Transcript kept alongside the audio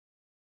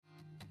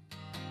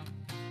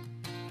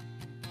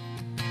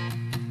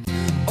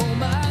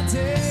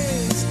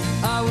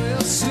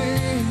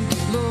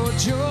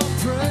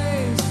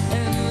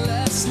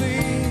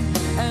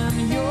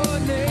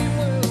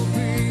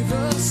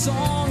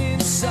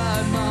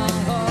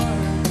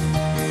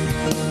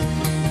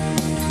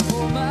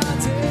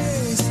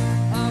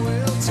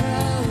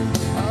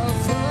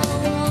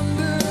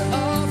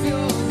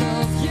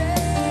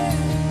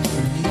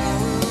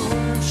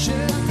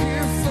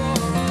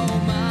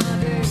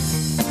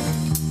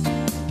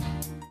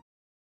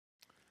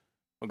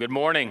Well, good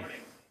morning.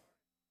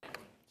 Let's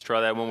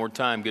try that one more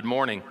time. Good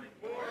morning.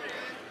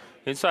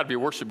 Inside of your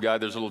worship guide,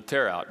 there's a little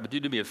tear out. Would you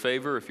do me a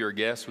favor, if you're a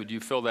guest, would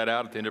you fill that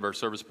out at the end of our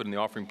service, put in the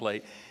offering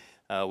plate?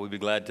 We'd be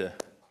glad to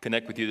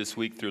connect with you this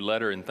week through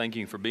letter, and thank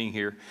you for being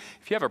here.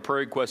 If you have a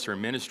prayer request or a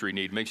ministry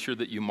need, make sure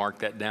that you mark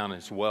that down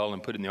as well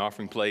and put it in the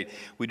offering plate.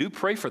 We do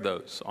pray for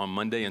those on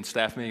Monday in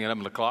staff meeting at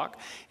 11 o'clock,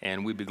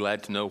 and we'd be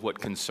glad to know what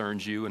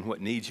concerns you and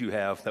what needs you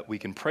have that we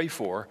can pray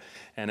for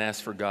and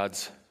ask for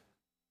God's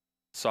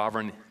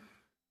sovereign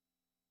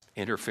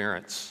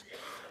interference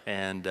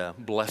and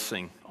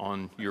blessing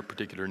on your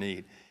particular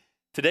need.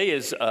 Today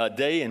is a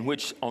day in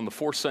which on the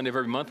fourth Sunday of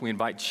every month we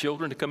invite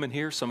children to come in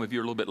here. Some of you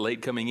are a little bit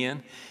late coming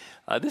in.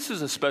 This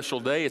is a special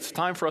day. It's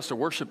time for us to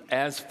worship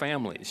as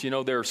families. You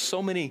know, there are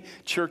so many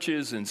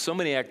churches and so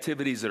many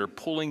activities that are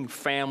pulling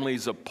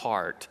families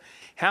apart.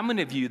 How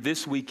many of you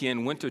this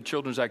weekend went to a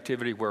children's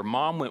activity where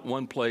mom went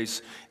one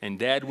place and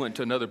dad went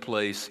to another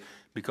place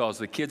because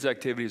the kids'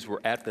 activities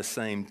were at the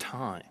same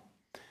time?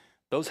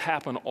 Those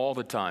happen all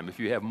the time if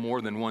you have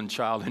more than one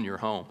child in your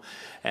home.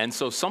 And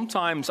so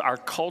sometimes our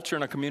culture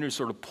and our community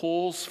sort of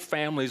pulls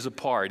families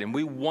apart. And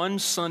one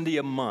Sunday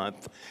a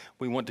month,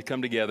 we want to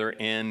come together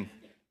and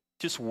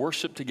just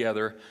worship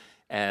together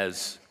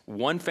as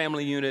one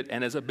family unit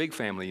and as a big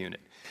family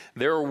unit.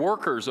 There are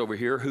workers over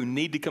here who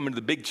need to come into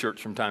the big church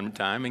from time to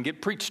time and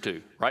get preached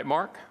to. Right,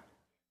 Mark?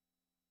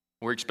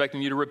 We're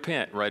expecting you to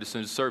repent right as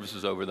soon as service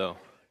is over, though.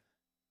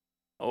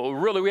 Oh,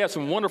 really, we have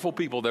some wonderful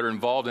people that are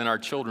involved in our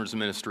children's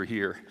ministry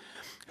here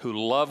who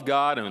love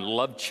God and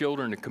love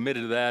children and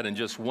committed to that. And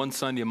just one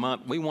Sunday a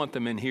month, we want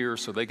them in here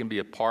so they can be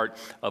a part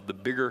of the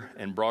bigger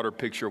and broader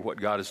picture of what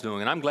God is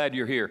doing. And I'm glad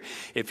you're here.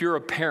 If you're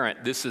a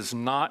parent, this is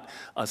not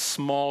a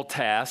small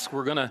task.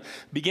 We're going to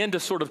begin to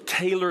sort of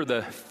tailor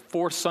the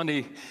fourth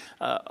Sunday,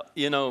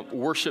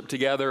 worship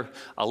together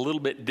a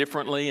little bit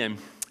differently.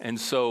 And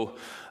so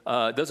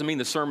it doesn't mean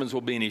the sermons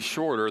will be any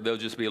shorter. They'll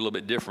just be a little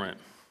bit different.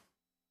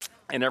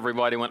 And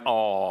everybody went,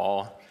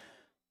 "Aw."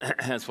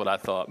 That's what I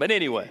thought. But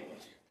anyway,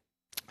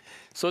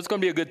 so it's going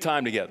to be a good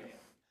time together.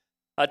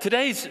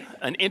 Today's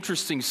an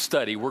interesting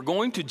study. We're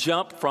going to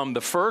jump from the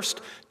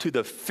first to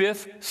the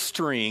fifth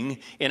string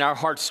in our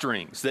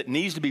heartstrings that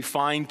needs to be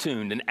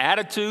fine-tuned, an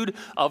attitude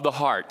of the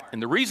heart.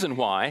 And the reason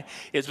why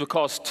is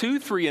because 2,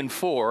 3, and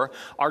 4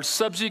 are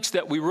subjects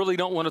that we really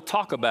don't want to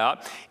talk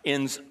about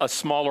in a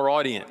smaller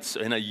audience,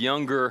 in a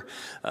younger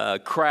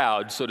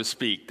crowd, so to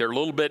speak. They're a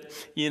little bit,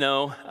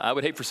 I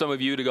would hate for some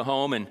of you to go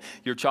home and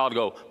your child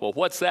go, "Well,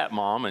 what's that,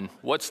 Mom? And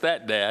what's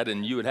that, Dad?"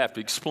 And you would have to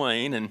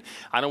explain. And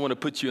I don't want to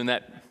put you in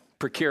that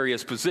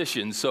precarious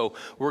position. So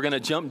we're going to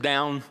jump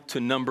down to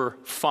number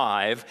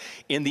 5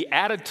 in the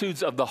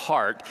attitudes of the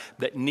heart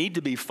that need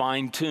to be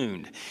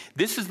fine-tuned.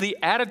 This is the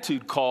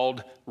attitude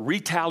called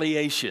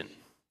retaliation.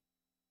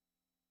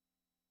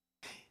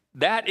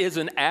 That is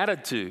an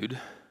attitude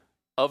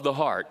of the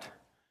heart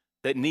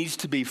that needs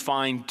to be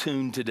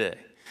fine-tuned today.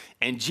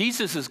 And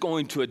Jesus is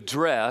going to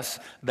address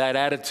that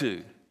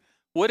attitude.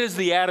 What is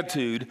the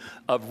attitude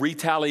of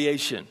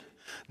retaliation?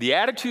 The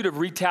attitude of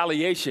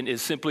retaliation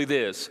is simply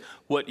this: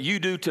 what you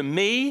do to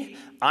me,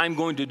 I'm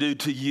going to do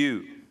to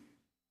you.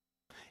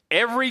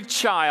 Every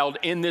child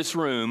in this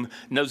room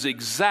knows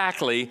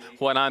exactly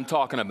what I'm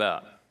talking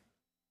about.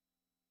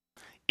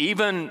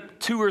 Even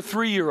 2 or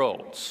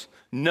 3-year-olds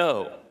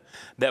know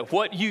that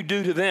what you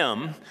do to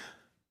them,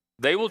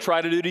 they will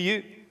try to do to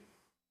you.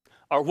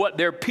 Or what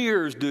their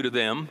peers do to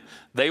them,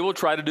 they will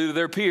try to do to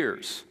their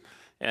peers.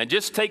 And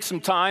just take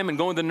some time and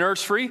go in the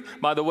nursery.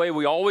 By the way,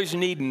 we always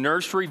need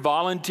nursery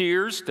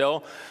volunteers.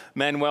 Tell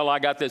Immanuel I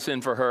got this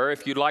in for her.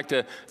 If you'd like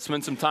to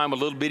spend some time with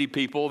little bitty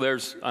people,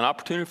 there's an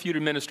opportunity for you to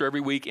minister every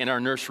week in our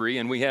nursery.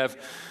 And we have,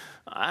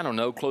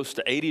 close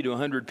to 80 to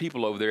 100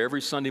 people over there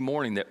every Sunday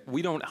morning that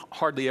we don't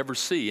hardly ever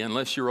see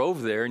unless you're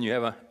over there and you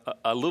have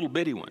a little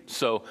bitty one.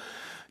 So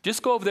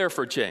just go over there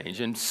for a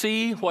change and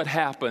see what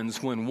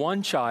happens when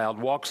one child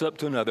walks up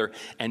to another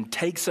and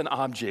takes an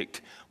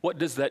object. What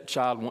does that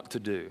child want to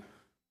do?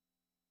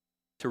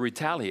 To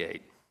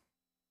retaliate.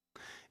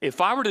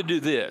 If I were to do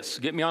this,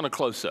 get me on a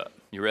close-up.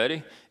 You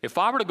ready? If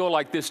I were to go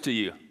like this to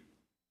you,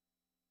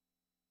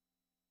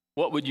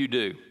 what would you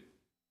do?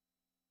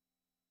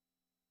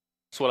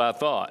 That's what I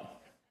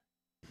thought.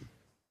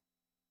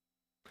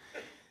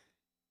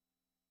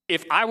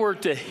 If I were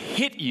to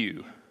hit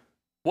you,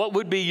 what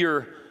would be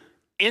your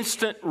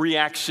instant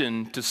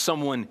reaction to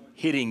someone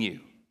hitting you?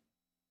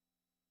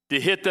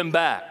 To hit them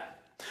back.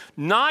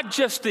 Not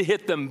just to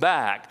hit them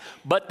back,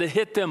 but to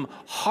hit them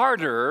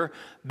harder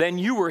than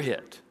you were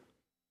hit.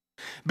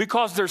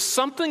 Because there's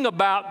something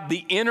about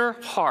the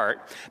inner heart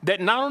that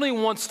not only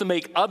wants to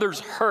make others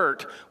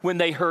hurt when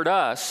they hurt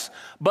us,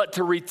 but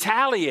to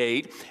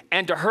retaliate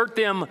and to hurt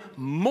them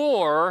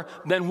more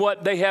than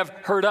what they have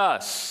hurt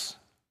us.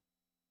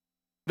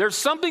 There's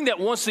something that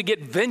wants to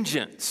get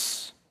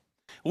vengeance.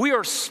 We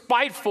are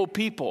spiteful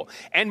people,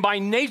 and by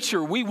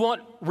nature we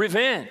want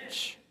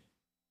revenge.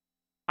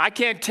 I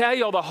can't tell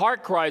you all the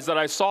heart cries that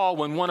I saw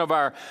when one of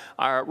our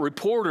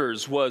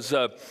reporters was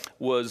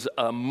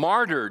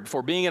martyred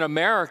for being an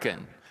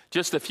American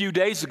just a few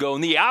days ago,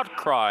 and the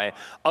outcry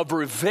of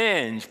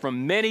revenge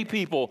from many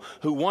people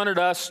who wanted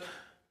us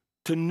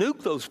to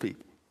nuke those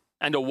people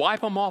and to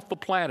wipe them off the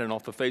planet and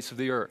off the face of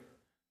the earth.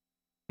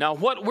 Now,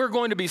 what we're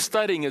going to be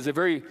studying is a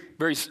very,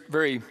 very,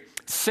 very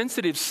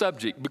sensitive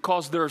subject,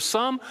 because there are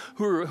some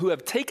who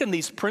have taken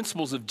these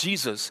principles of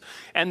Jesus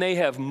and they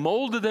have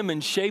molded them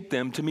and shaped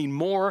them to mean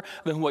more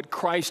than what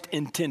Christ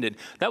intended.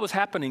 That was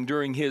happening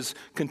during his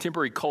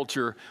contemporary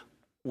culture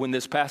when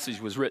this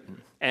passage was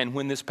written and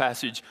when this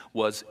passage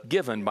was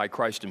given by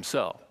Christ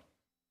himself.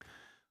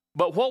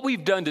 But what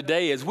we've done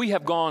today is we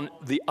have gone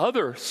the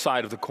other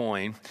side of the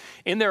coin,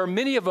 and there are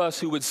many of us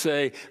who would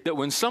say that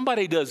when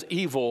somebody does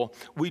evil,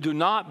 we do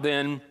not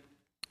then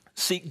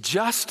seek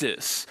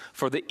justice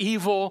for the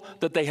evil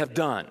that they have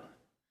done.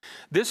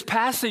 This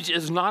passage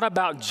is not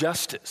about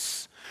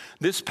justice.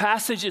 This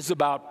passage is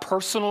about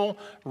personal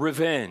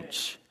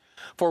revenge.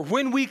 For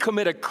when we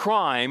commit a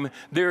crime,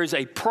 there is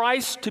a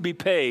price to be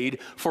paid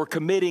for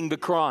committing the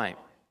crime.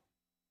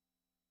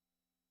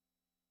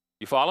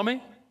 You follow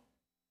me?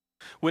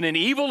 When an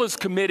evil is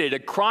committed, a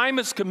crime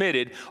is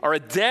committed, or a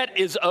debt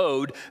is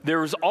owed,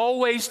 there is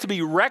always to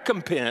be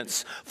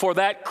recompense for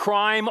that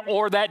crime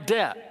or that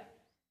debt.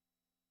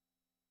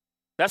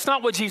 That's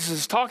not what Jesus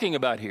is talking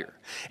about here.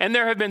 And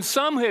there have been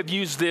some who have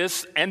used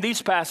this and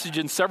these passages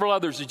and several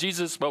others that Jesus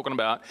has spoken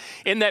about,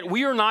 in that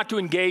we are not to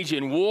engage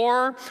in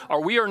war,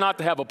 or we are not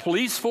to have a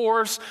police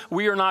force.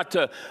 We are not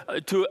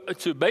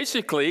to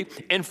basically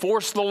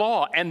enforce the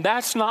law. And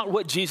that's not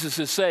what Jesus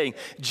is saying.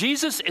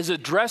 Jesus is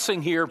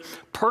addressing here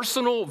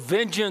personal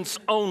vengeance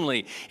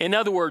only. In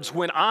other words,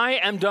 when I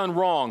am done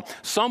wrong,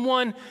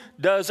 someone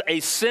does a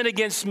sin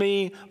against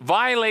me,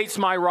 violates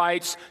my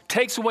rights,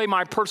 takes away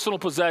my personal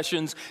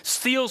possessions,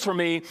 steals from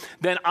me,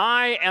 then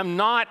I am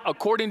not,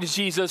 according to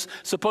Jesus,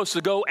 supposed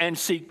to go and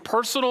seek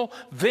personal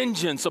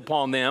vengeance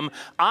upon them.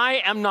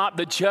 I am not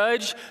the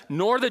judge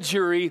nor the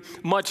jury,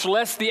 much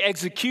less the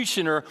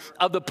executioner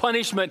of the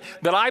punishment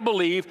that I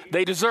believe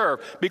they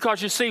deserve.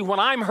 Because you see, when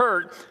I'm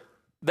hurt,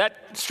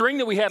 that string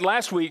that we had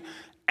last week,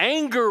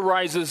 anger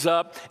rises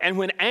up, and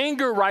when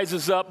anger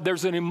rises up,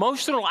 there's an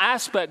emotional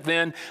aspect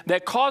then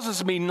that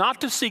causes me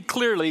not to see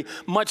clearly,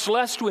 much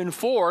less to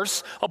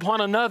enforce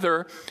upon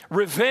another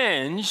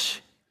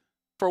revenge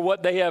for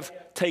what they have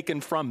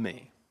taken from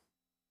me.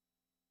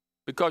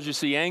 Because you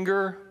see,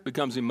 anger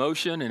becomes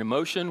emotion, and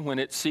emotion, when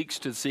it seeks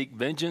to seek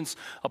vengeance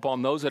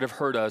upon those that have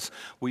hurt us,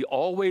 we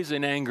always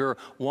in anger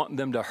want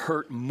them to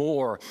hurt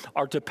more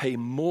or to pay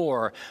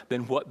more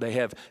than what they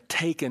have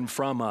taken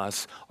from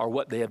us or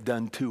what they have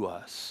done to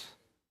us.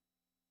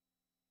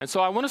 And so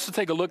I want us to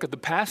take a look at the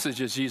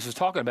passages Jesus is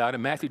talking about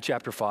in Matthew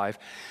chapter 5,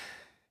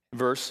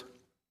 verse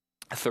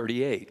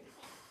 38.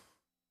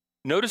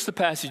 Notice the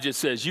passage that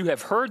says, "You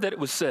have heard that it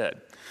was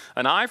said,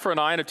 an eye for an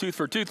eye and a tooth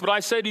for a tooth. But I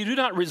say to you, do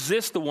not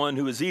resist the one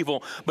who is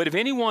evil. But if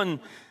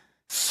anyone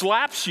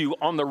slaps you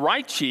on the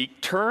right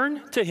cheek,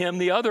 turn to him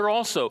the other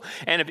also.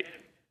 And if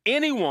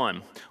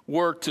anyone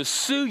were to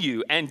sue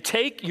you and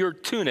take your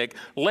tunic,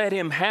 let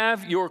him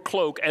have your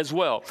cloak as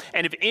well.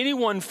 And if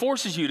anyone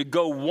forces you to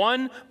go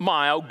 1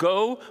 mile,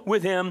 go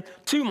with him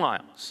 2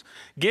 miles.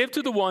 Give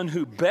to the one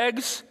who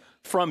begs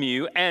from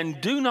you, and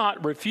do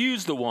not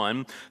refuse the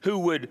one who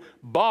would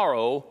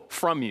borrow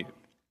from you."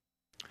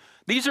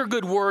 These are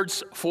good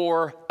words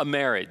for a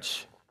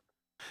marriage.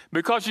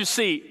 Because you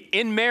see,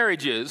 in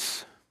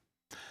marriages,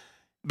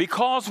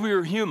 because we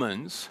are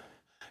humans,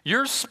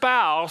 your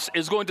spouse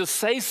is going to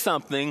say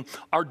something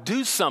or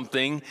do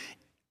something,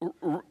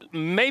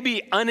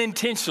 maybe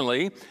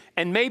unintentionally,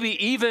 and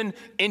maybe even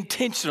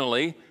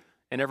intentionally,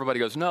 and everybody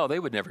goes, "No, they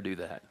would never do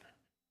that."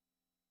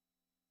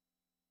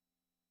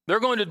 They're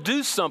going to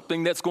do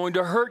something that's going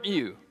to hurt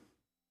you.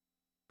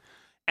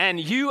 And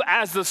you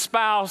as the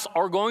spouse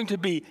are going to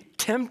be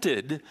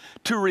tempted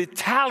to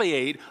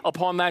retaliate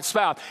upon that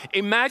spouse.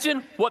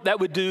 Imagine what that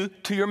would do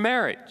to your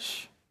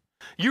marriage.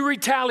 You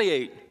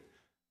retaliate.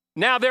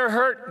 Now they're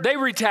hurt, they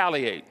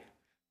retaliate.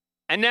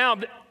 And now,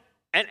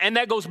 and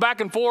that goes back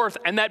and forth,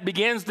 and that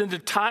begins then to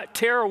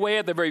tear away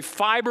at the very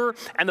fiber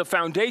and the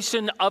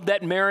foundation of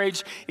that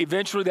marriage.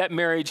 Eventually that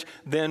marriage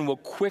then will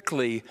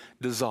quickly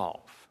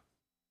dissolve.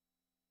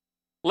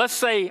 Let's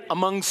say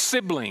among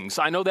siblings.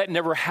 I know that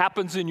never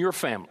happens in your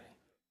family.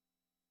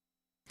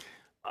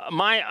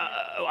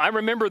 I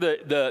remember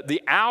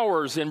the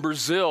hours in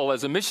Brazil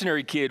as a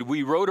missionary kid.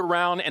 We rode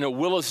around in a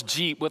Willis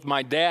Jeep with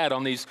my dad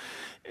on these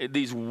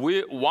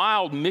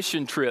wild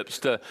mission trips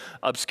to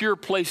obscure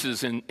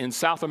places in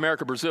South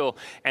America, Brazil.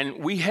 And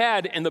we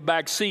had in the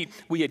back seat,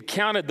 we had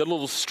counted the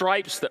little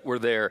stripes that were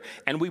there,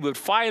 and we would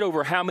fight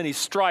over how many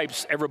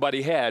stripes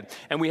everybody had.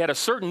 And we had a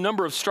certain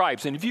number of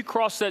stripes, and if you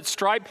crossed that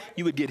stripe,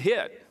 you would get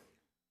hit.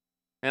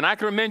 And I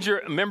can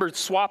remember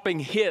swapping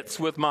hits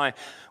with my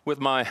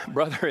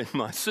brother and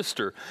my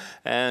sister,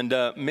 and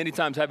many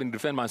times having to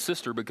defend my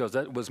sister because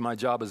that was my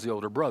job as the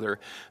older brother,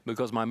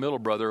 because my middle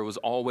brother was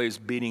always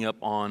beating up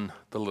on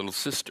the little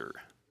sister.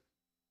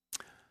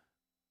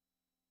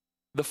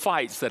 The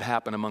fights that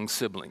happen among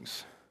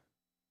siblings.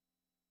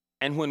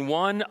 And when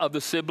one of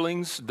the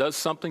siblings does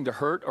something to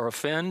hurt or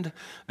offend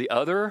the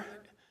other,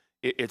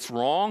 it's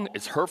wrong,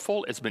 it's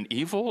hurtful, it's been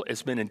evil,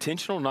 it's been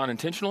intentional, not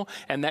intentional,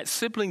 and that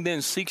sibling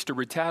then seeks to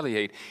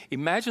retaliate.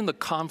 Imagine the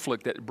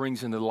conflict that it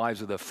brings into the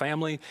lives of the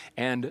family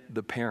and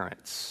the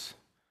parents.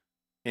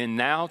 And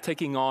now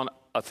taking on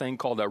a thing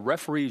called a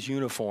referee's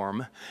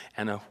uniform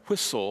and a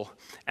whistle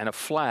and a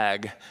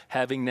flag,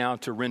 having now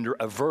to render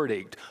a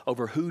verdict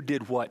over who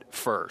did what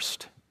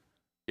first.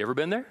 You ever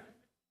been there?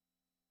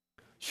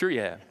 Sure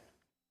you have.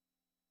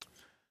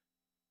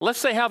 Let's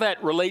say how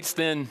that relates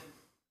then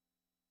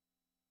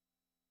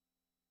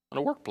in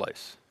a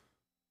workplace.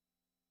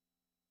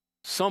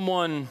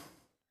 Someone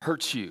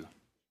hurts you,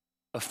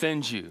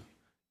 offends you,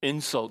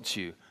 insults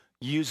you,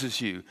 uses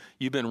you.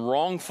 You've been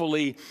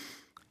wrongfully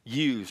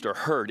used or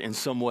hurt in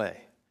some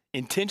way,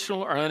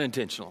 intentional or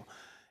unintentional.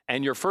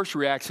 And your first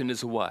reaction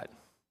is what?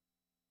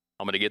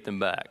 I'm going to get them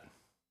back.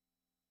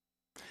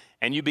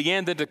 And you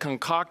began then to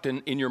concoct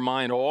in your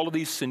mind all of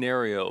these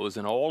scenarios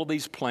and all of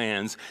these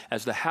plans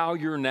as to how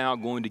you're now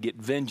going to get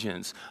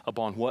vengeance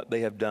upon what they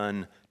have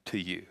done to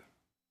you.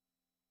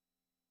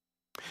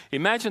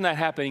 Imagine that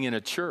happening in a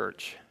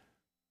church.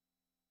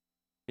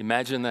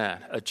 Imagine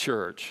that, a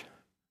church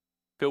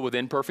filled with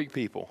imperfect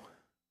people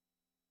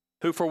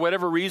who, for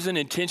whatever reason,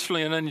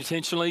 intentionally and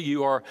unintentionally,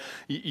 you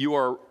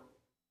are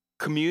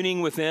communing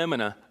with them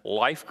in a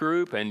life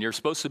group, and you're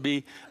supposed to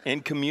be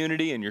in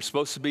community, and you're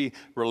supposed to be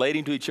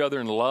relating to each other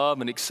in love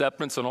and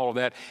acceptance and all of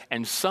that,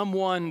 and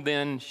someone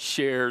then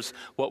shares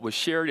what was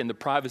shared in the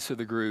privacy of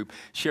the group,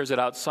 shares it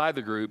outside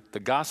the group, the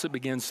gossip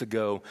begins to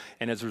go,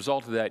 and as a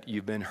result of that,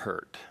 you've been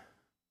hurt.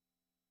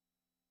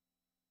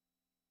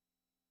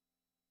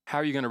 How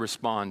are you going to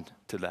respond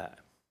to that?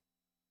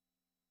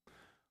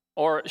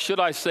 Or should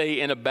I say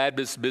in a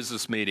Baptist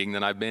business meeting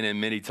that I've been in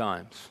many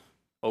times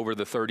over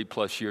the 30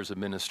 plus years of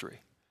ministry,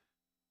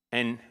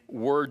 and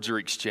words are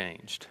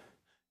exchanged,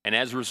 and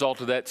as a result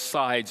of that,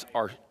 sides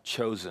are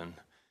chosen,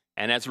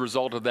 and as a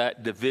result of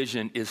that,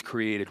 division is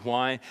created.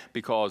 Why?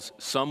 Because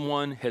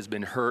someone has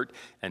been hurt,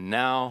 and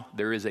now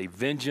there is a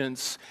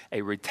vengeance,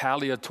 a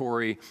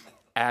retaliatory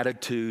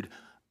attitude,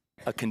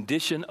 a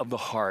condition of the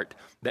heart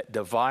that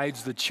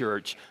divides the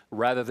church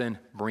rather than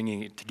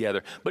bringing it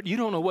together. But you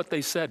don't know what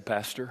they said,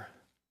 Pastor.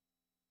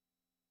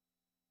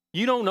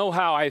 You don't know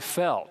how I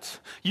felt.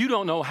 You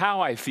don't know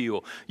how I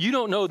feel. You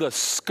don't know the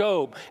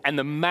scope and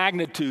the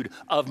magnitude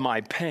of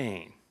my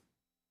pain.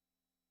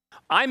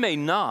 I may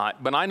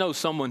not, but I know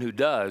someone who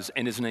does,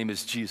 and his name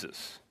is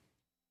Jesus.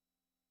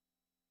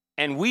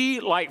 And we,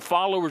 like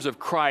followers of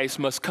Christ,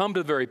 must come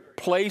to the very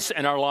place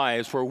in our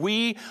lives where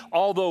we,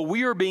 although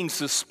we are being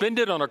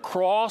suspended on a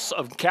cross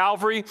of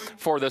Calvary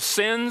for the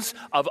sins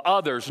of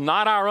others,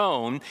 not our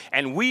own,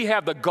 and we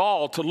have the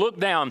gall to look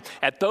down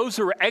at those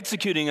who are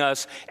executing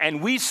us,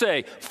 and we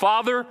say,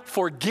 Father,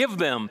 forgive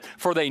them,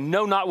 for they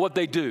know not what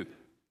they do.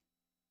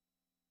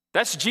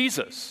 That's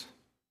Jesus.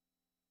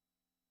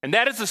 And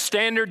that is the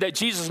standard that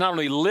Jesus not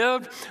only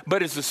lived,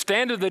 but it's the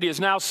standard that he is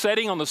now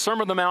setting on the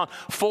Sermon on the Mount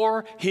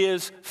for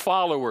his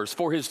followers,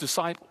 for his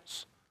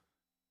disciples.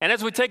 And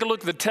as we take a look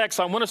at the text,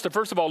 I want us to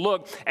first of all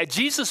look at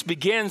Jesus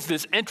begins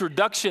this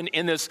introduction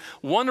in this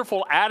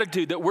wonderful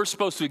attitude that we're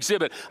supposed to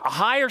exhibit, a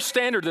higher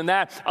standard than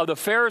that of the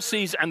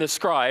Pharisees and the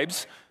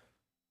scribes.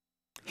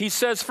 He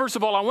says, first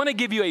of all, I want to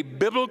give you a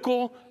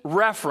biblical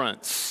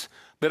reference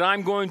that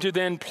I'm going to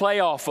then play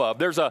off of.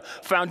 There's a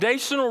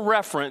foundational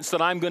reference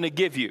that I'm going to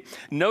give you.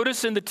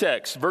 Notice in the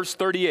text, verse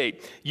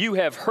 38, you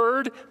have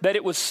heard that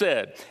it was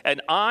said, an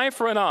eye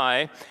for an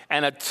eye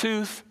and a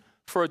tooth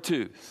for a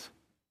tooth.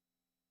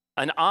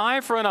 An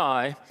eye for an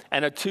eye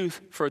and a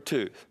tooth for a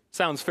tooth.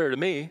 Sounds fair to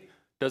me.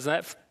 Doesn't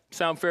that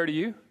sound fair to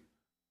you?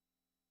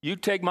 You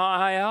take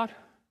my eye out,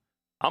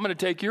 I'm going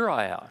to take your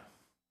eye out.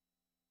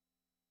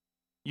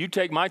 You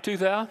take my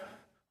tooth out,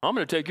 I'm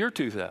going to take your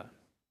tooth out.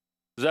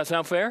 Does that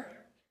sound fair?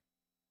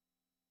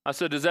 I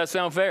said, does that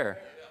sound fair?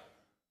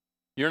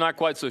 You're not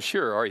quite so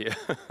sure, are you?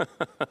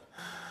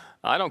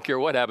 I don't care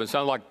what happens. It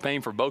sounds like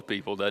pain for both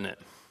people, doesn't it?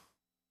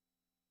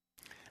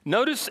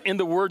 Notice in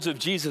the words of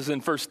Jesus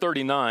in verse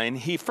 39,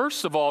 he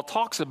first of all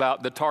talks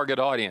about the target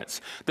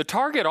audience. The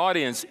target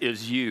audience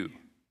is you.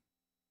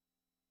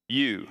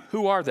 You.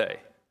 Who are they?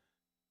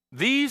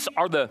 These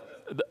are the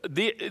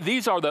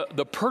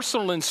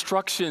personal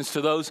instructions to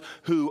those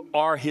who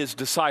are his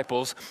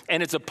disciples,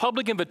 and it's a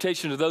public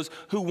invitation to those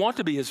who want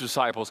to be his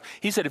disciples.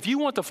 He said, if you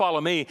want to follow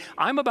me,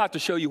 I'm about to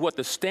show you what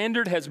the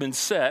standard has been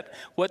set,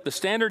 what the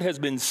standard has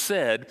been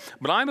said,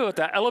 but I'm about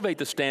to elevate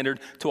the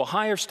standard to a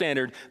higher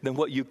standard than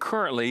what you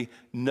currently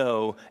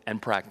know and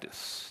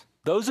practice.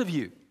 Those of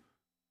you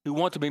who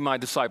want to be my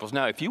disciples.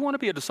 Now, if you want to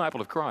be a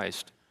disciple of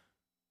Christ,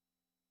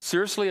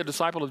 seriously a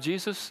disciple of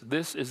Jesus,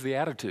 this is the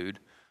attitude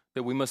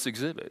that we must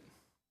exhibit.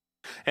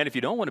 And if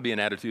you don't want to be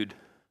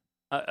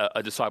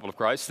a disciple of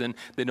Christ, then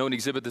don't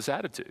exhibit this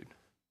attitude.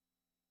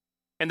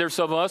 And there's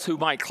some of us who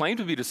might claim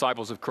to be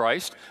disciples of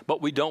Christ,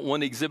 but we don't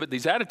want to exhibit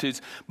these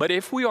attitudes. But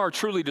if we are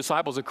truly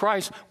disciples of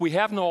Christ, we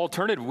have no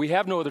alternative. We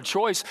have no other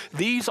choice.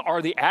 These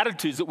are the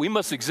attitudes that we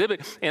must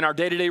exhibit in our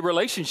day-to-day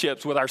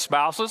relationships with our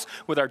spouses,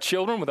 with our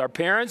children, with our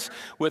parents,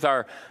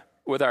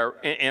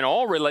 in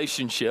all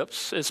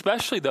relationships,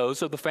 especially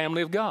those of the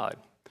family of God.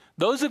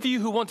 Those of you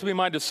who want to be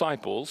my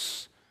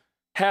disciples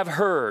have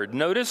heard.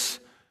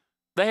 Notice,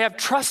 they have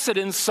trusted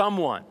in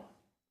someone.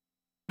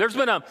 There's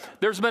been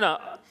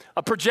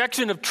a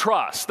projection of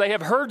trust. They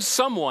have heard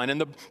someone, and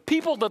the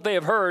people that they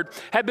have heard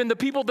have been the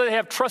people that they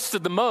have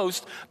trusted the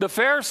most, the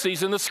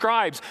Pharisees and the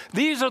scribes.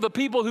 These are the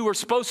people who are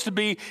supposed to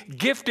be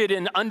gifted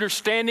in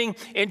understanding,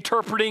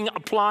 interpreting,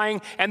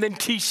 applying, and then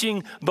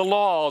teaching the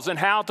laws and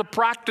how to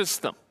practice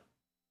them.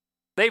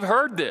 They've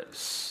heard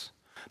this.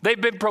 They've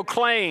been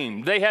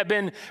proclaimed, they have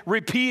been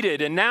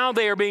repeated, and now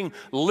they are being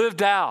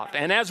lived out.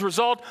 And as a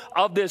result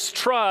of this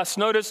trust,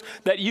 notice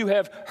that you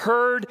have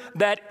heard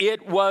that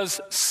it was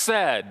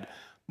said.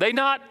 They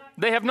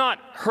have not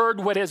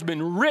heard what has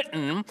been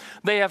written,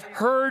 they have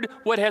heard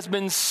what has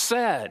been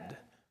said.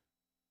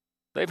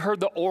 They've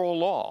heard the oral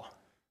law.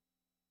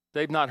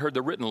 They've not heard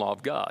the written law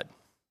of God.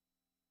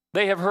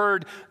 They have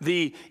heard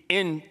the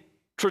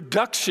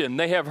introduction.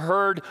 They have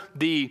heard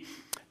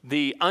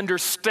the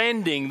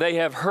understanding. They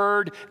have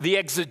heard the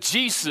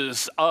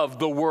exegesis of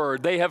the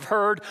word. They have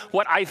heard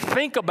what I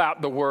think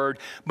about the word,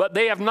 but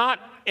they have not,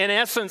 in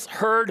essence,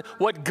 heard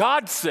what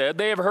God said.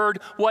 They have heard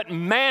what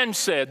man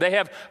said. They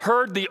have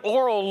heard the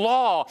oral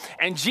law,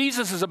 and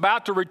Jesus is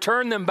about to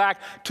return them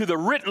back to the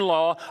written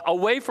law,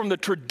 away from the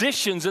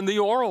traditions in the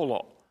oral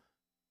law.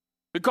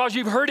 Because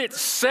you've heard it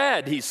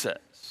said, he says.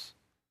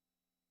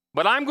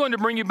 But I'm going to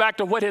bring you back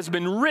to what has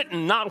been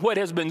written, not what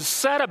has been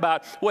said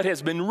about what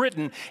has been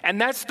written.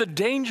 And that's the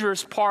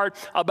dangerous part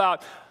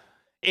about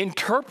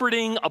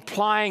interpreting,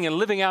 applying, and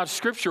living out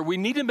Scripture. We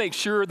need to make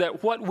sure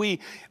that what we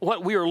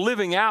are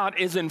living out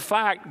is in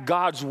fact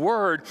God's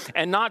Word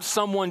and not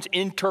someone's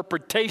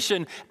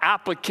interpretation,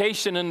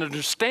 application, and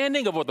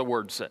understanding of what the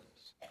Word says.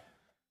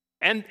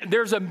 And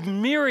there's a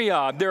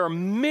myriad, there are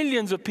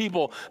millions of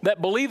people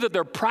that believe that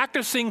they're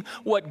practicing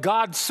what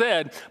God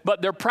said,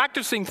 but they're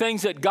practicing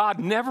things that God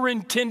never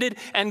intended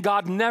and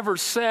God never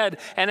said.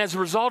 And as a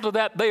result of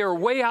that, they are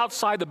way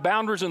outside the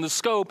boundaries and the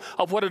scope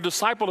of what a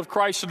disciple of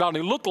Christ should not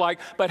only look like,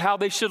 but how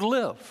they should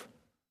live.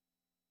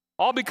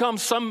 All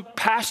because some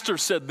pastor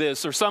said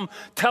this, or some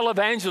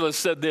televangelist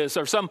said this,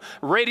 or some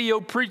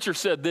radio preacher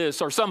said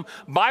this, or some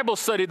Bible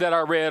study that I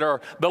read, or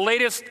the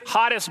latest,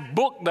 hottest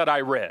book that I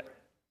read.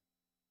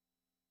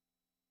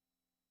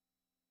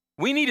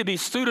 We need to be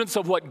students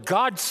of what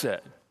God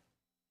said.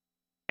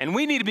 And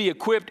we need to be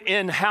equipped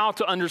in how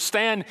to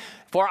understand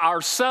for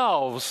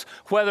ourselves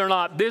whether or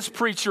not this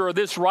preacher or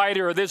this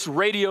writer or this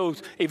radio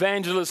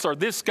evangelist or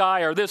this guy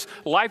or this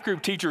life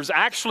group teacher is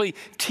actually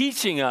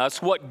teaching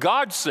us what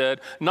God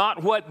said,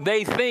 not what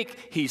they think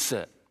he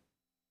said.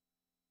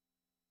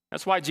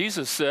 That's why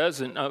Jesus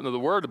says, and the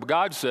Word of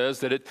God says,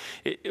 that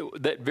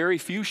that very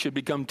few should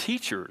become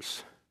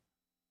teachers.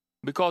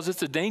 Because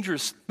it's a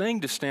dangerous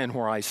thing to stand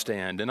where I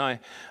stand. And I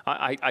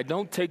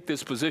don't take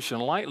this position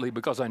lightly,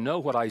 because I know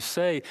what I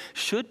say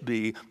should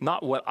be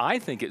not what I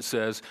think it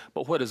says,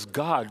 but what does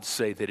God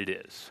say that it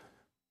is.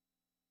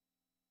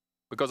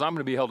 Because I'm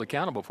going to be held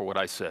accountable for what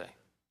I say.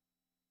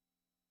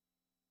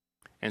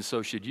 And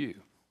so should you.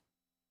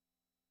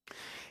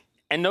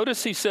 And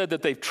notice he said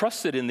that they've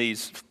trusted in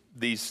these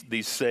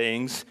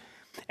sayings,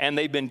 and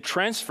they've been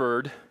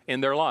transferred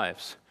in their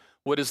lives.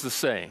 What is the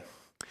saying?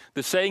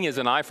 The saying is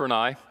an eye for an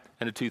eye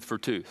and a tooth for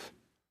tooth.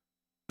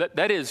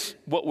 That is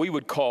what we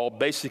would call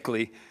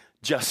basically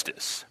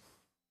justice.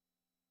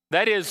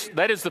 That is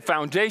the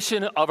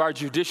foundation of our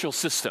judicial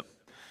system.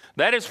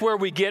 That is where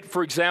we get,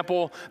 for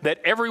example, that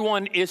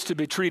everyone is to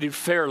be treated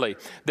fairly,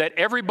 that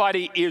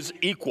everybody is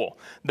equal,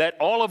 that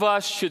all of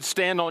us should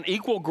stand on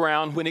equal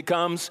ground when it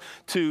comes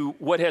to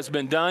what has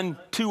been done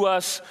to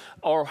us,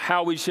 or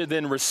how we should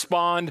then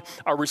respond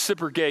or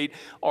reciprocate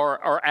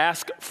or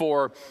ask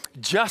for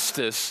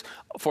justice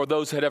for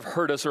those that have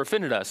hurt us or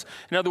offended us.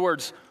 In other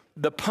words,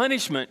 the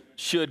punishment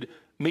should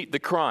meet the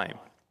crime.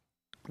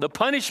 The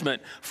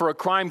punishment for a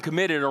crime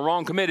committed or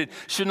wrong committed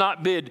should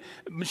not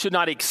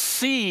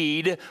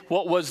exceed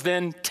what was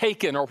then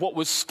taken or what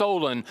was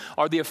stolen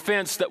or the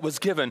offense that was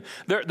given.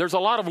 There's a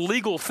lot of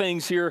legal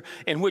things here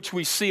in which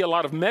we see a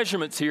lot of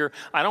measurements here.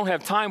 I don't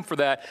have time for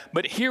that.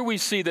 But here we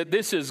see that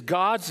this is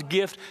God's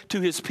gift to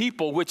his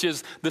people, which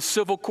is the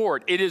civil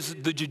court. It is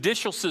the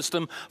judicial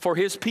system for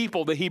his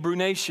people, the Hebrew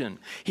nation.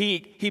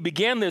 He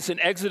began this in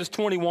Exodus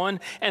 21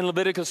 and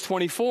Leviticus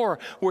 24,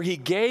 where he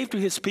gave to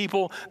his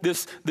people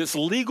this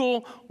legal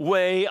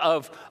way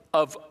of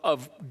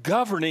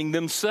governing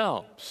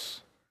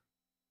themselves.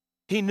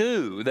 He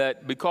knew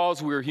that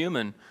because we're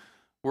human,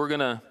 we're going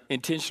to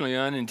intentionally,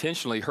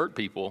 unintentionally hurt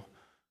people.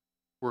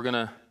 We're going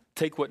to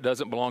take what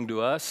doesn't belong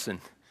to us, and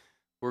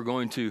we're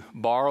going to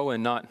borrow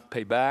and not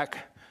pay back.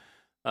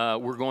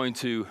 We're going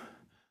to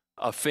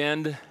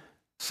offend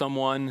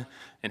someone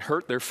and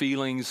hurt their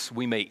feelings.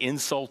 We may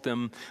insult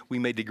them. We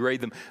may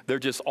degrade them. They're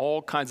just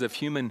all kinds of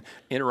human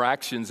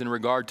interactions in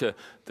regard to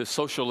the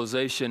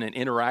socialization and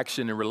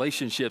interaction and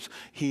relationships.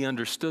 He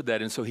understood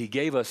that, and so he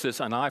gave us this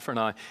an eye for an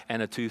eye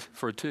and a tooth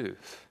for a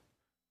tooth.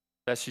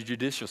 That's the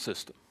judicial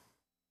system.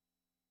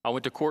 I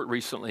went to court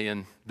recently,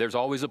 and there's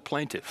always a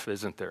plaintiff,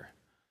 isn't there?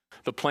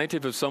 The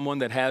plaintiff is someone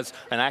that has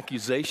an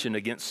accusation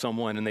against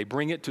someone, and they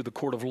bring it to the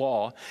court of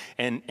law,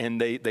 and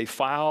they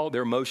file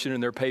their motion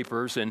in their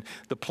papers, and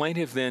the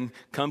plaintiff then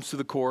comes to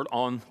the court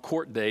on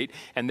court date,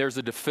 and there's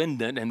a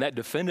defendant, and that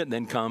defendant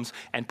then comes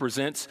and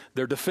presents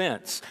their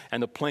defense,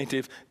 and the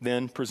plaintiff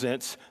then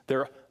presents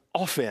their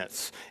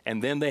offense,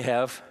 and then they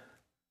have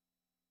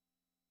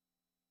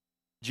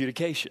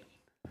adjudication.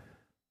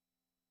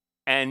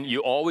 And you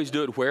always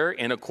do it where?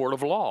 In a court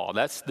of law.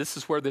 This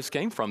is where this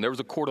came from. There was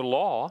a court of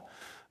law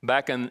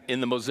back in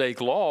the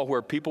Mosaic law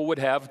where people would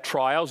have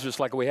trials just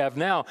like we have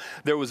now.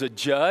 There was a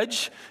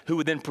judge who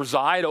would then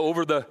preside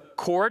over the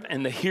court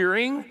and the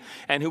hearing,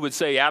 and who would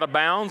say out of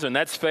bounds, and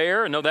that's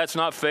fair, and no, that's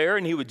not fair,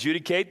 and he would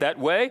adjudicate that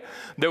way.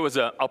 There was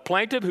a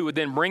plaintiff who would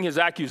then bring his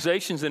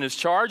accusations and his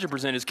charge and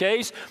present his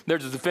case.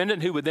 There's a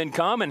defendant who would then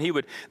come, and he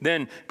would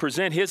then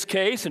present his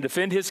case and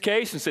defend his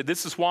case and say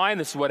this is why and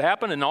this is what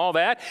happened and all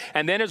that.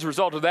 And then as a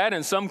result of that,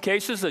 in some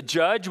cases, a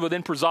judge would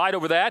then preside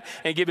over that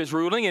and give his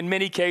ruling. In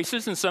many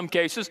cases, in some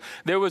cases,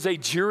 there was a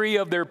jury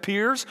of their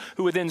peers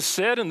who would then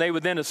sit, and they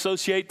would then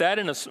associate that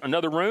in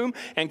another room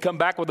and come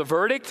back with a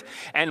verdict.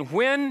 And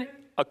when,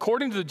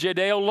 according to the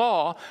Judeo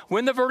law,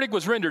 when the verdict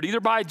was rendered either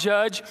by a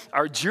judge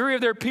or a jury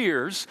of their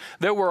peers,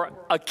 there were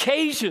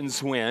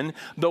occasions when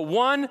the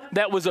one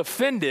that was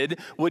offended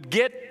would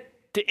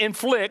get to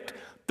inflict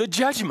the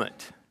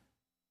judgment.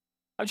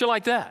 How'd you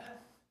like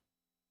that?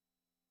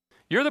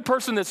 You're the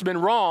person that's been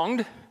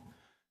wronged,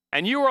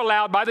 and you are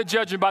allowed by the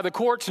judge and by the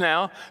courts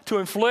now to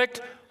inflict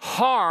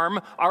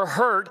harm or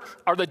hurt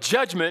or the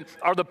judgment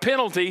or the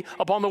penalty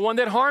upon the one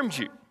that harmed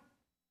you.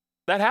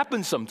 That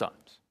happens sometimes.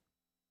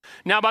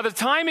 Now, by the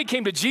time it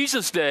came to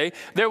Jesus' day,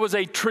 there was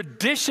a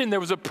tradition, there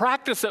was a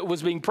practice that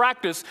was being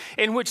practiced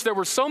in which there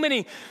were so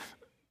many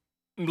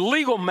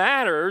legal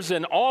matters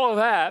and all of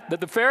that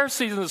the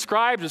Pharisees and the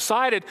scribes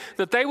decided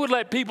that they would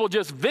let people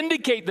just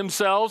vindicate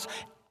themselves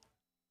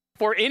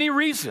for any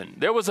reason.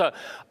 There was a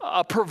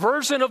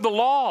perversion of the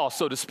law,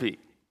 so to speak,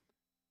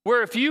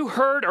 where if you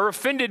hurt or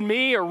offended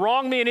me or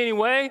wronged me in any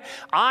way,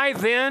 I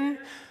then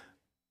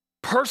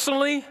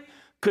personally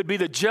could be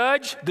the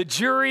judge, the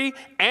jury,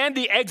 and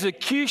the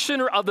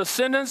executioner of the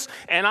sentence,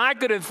 and I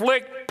could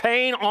inflict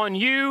pain on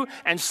you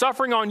and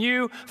suffering on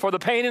you for the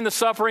pain and the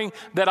suffering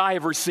that I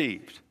have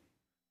received.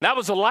 That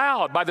was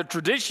allowed by the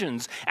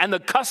traditions and the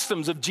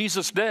customs of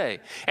Jesus' day.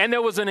 And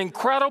there was an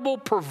incredible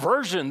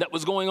perversion that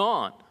was going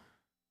on.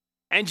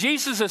 And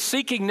Jesus is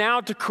seeking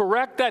now to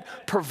correct that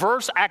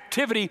perverse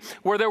activity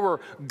where there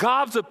were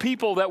gobs of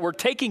people that were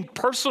taking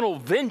personal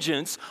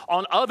vengeance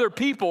on other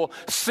people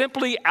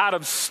simply out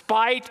of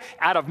spite,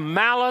 out of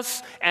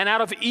malice, and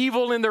out of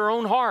evil in their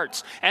own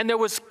hearts. And there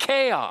was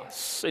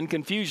chaos and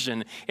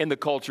confusion in the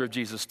culture of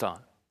Jesus'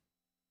 time.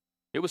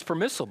 It was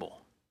permissible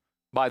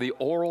by the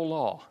oral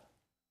law.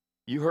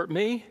 You hurt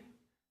me,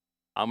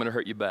 I'm going to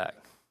hurt you back.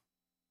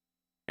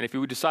 And if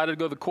you decided to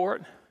go to the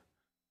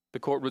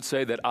court would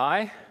say that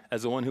I,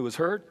 as the one who was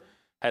hurt,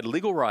 had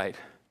legal right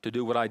to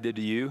do what I did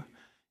to you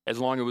as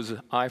long as it was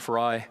eye for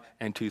eye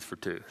and tooth for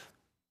tooth.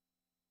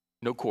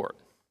 No court,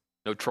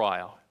 no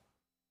trial,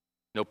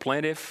 no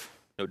plaintiff,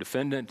 no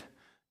defendant,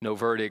 no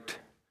verdict,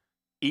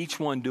 each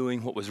one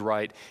doing what was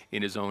right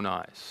in his own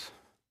eyes,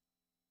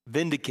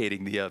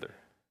 vindicating the other.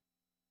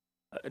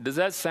 Does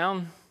that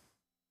sound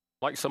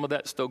like some of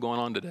that's still going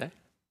on today?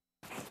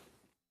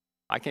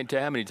 I can't tell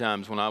you how many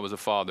times when I was a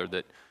father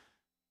that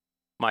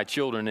my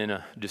children in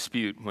a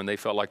dispute, when they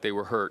felt like they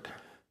were hurt,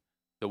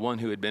 the one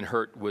who had been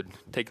hurt would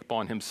take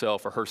upon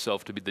himself or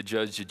herself to be the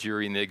judge, the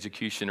jury, and the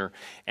executioner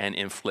and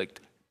inflict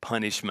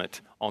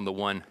punishment on the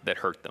one that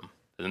hurt them.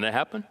 Doesn't that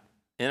happen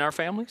in our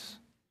families?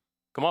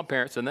 Come on,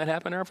 parents, doesn't that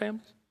happen in our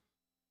families?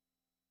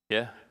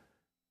 Yeah.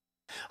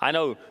 I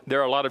know there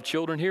are a lot of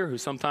children here who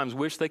sometimes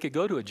wish they could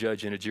go to a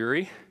judge and a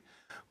jury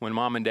when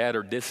mom and dad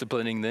are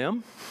disciplining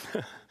them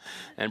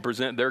and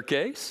present their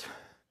case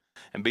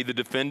and be the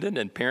defendant,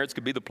 and parents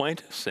could be the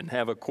plaintiffs and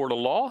have a court of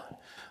law.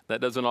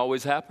 That doesn't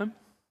always happen.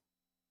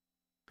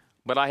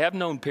 But I have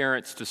known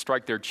parents to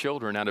strike their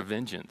children out of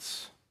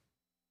vengeance,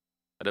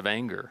 out of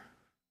anger,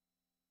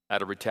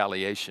 out of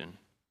retaliation.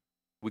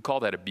 We call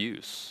that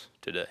abuse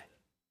today,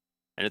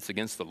 and it's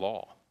against the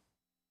law.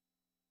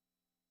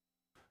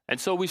 And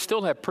so we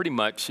still have pretty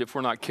much, if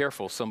we're not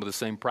careful, some of the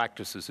same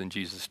practices in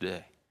Jesus'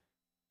 day.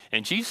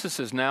 And Jesus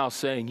is now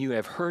saying, you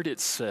have heard it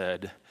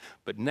said,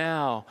 but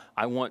now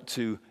I want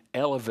to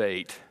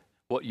elevate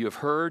what you have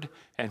heard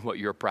and what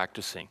you're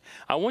practicing.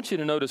 I want you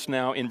to notice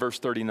now in verse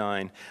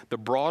 39, the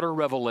broader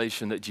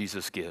revelation that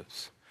Jesus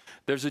gives.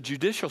 There's a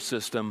judicial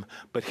system,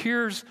 but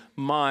here's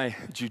my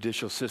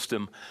judicial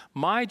system.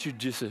 My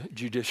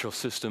judicial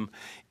system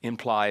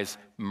implies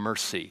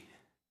mercy.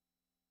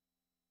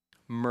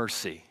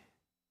 Mercy.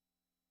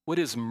 What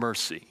is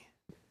mercy?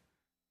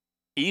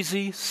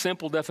 Easy,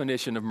 simple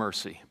definition of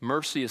mercy.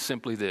 Mercy is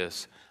simply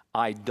this: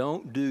 I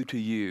don't do to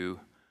you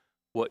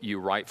what you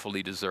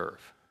rightfully deserve.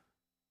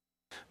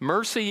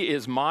 Mercy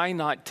is my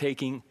not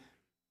taking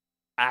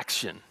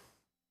action,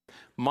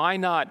 my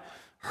not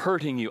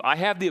hurting you. I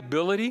have the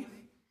ability,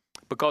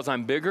 because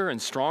I'm bigger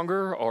and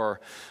stronger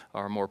or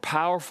more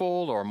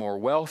powerful or more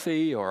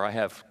wealthy or I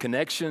have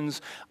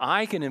connections,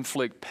 I can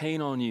inflict pain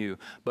on you.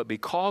 But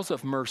because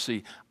of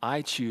mercy,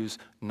 I choose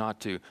not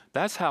to.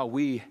 That's how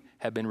we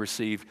have been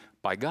received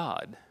by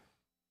God.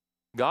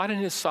 God in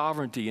his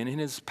sovereignty and in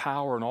his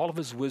power and all of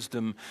his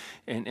wisdom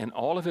and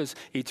all of his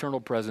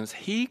eternal presence,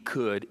 he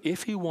could,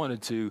 if he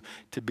wanted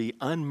to be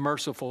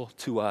unmerciful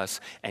to us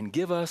and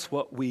give us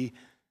what we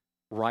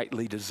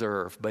rightly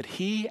deserve. But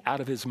he,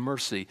 out of his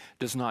mercy,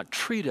 does not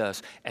treat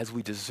us as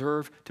we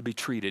deserve to be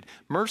treated.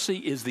 Mercy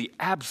is the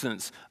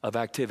absence of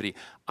activity.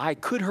 I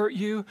could hurt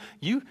you.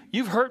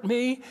 You've hurt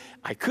me.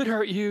 I could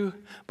hurt you,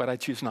 but I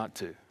choose not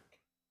to.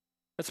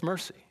 That's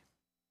mercy.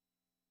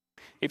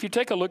 If you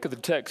take a look at the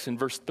text in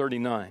verse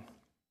 39,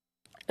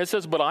 it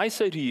says, "But I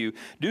say to you,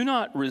 do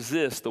not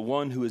resist the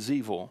one who is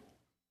evil."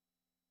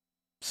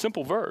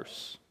 Simple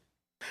verse.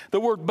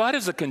 The word "but"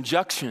 is a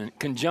conjunction.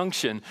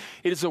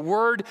 It is a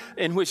word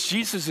in which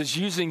Jesus is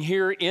using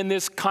here in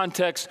this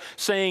context,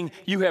 saying,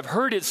 you have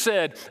heard it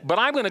said, but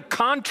I'm going to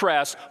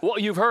contrast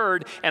what you've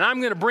heard, and I'm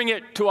going to bring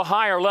it to a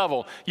higher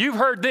level. You've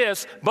heard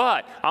this,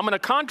 but I'm going to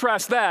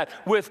contrast that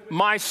with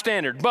my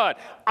standard. But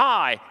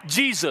I,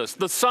 Jesus,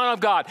 the Son of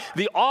God,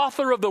 the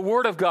author of the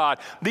Word of God,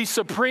 the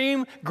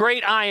supreme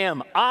great I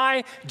am,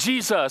 I,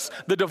 Jesus,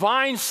 the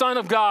divine Son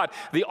of God,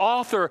 the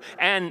author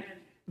and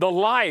the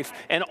life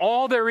and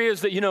all there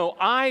is that,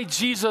 I,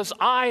 Jesus,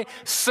 I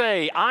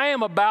say, I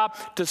am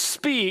about to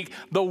speak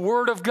the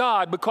Word of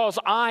God because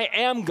I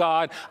am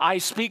God. I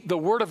speak the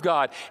Word of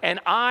God.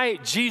 And I,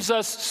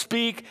 Jesus,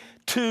 speak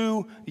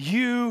to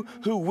you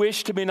who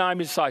wish to be my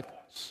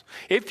disciples.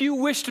 If you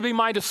wish to be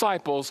my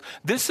disciples,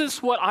 this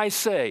is what I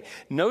say.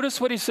 Notice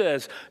what he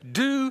says.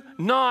 Do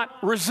not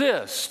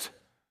resist.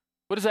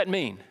 What does that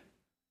mean?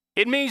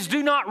 It means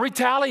do not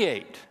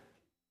retaliate.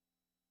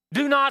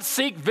 Do not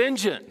seek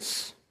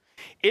vengeance.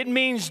 It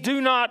means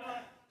do not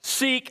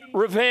seek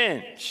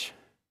revenge.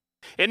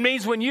 It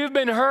means when you've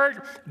been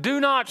hurt, do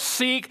not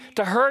seek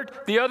to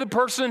hurt the other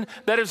person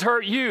that has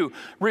hurt you.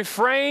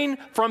 Refrain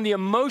from the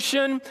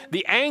emotion,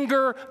 the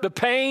anger, the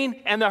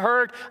pain, and the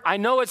hurt. I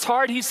know it's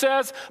hard, he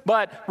says,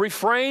 but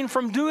refrain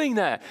from doing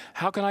that.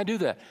 How can I do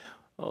that?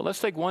 Well, let's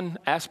take one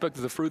aspect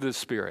of the fruit of the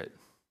Spirit.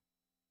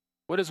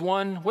 What is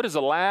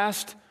the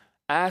last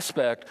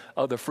aspect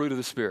of the fruit of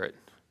the Spirit?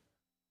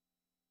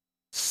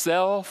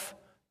 Self-control.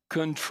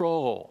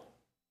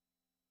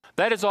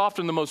 That is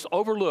often the most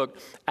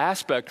overlooked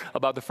aspect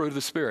about the fruit of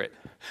the Spirit.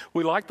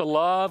 We like the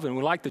love and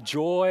we like the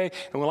joy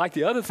and we like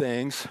the other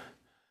things,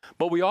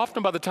 but we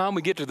often, by the time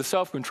we get to the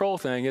self-control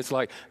thing, it's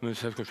like,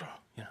 self-control.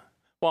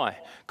 Why?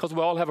 Because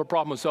we all have a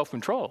problem with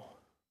self-control.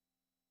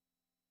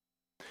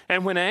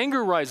 And when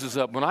anger rises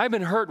up, when I've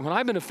been hurt, when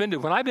I've been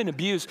offended, when I've been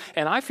abused,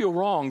 and I feel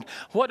wronged,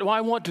 what do I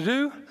want to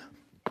do?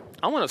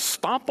 I want to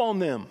stomp on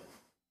them.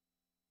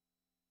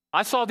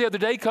 I saw the other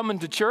day coming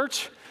to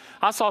church,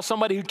 I saw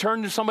somebody who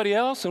turned to somebody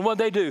else, and what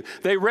did they do?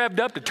 They revved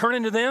up to turn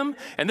into them,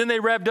 and then they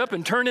revved up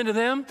and turned into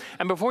them,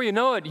 and before you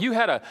know it, you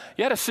had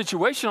a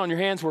situation on your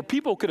hands where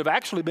people could have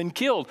actually been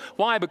killed.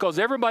 Why? Because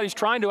everybody's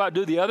trying to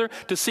outdo the other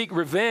to seek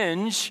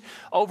revenge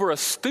over a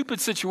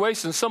stupid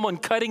situation, someone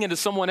cutting into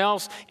someone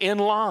else in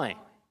line.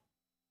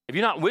 Have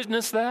you not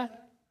witnessed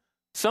that?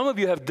 Some of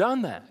you have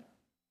done that.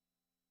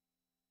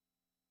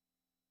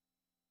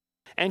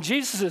 And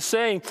Jesus is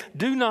saying,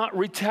 do not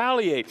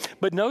retaliate.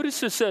 But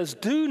notice it says,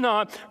 do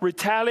not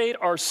retaliate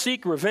or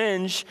seek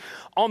revenge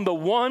on the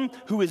one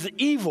who is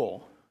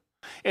evil.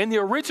 In the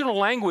original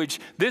language,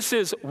 this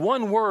is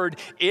one word.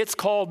 It's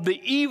called the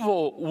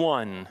evil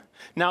one.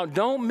 Now,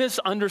 don't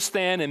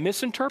misunderstand and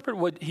misinterpret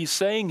what he's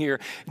saying here.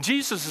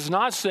 Jesus is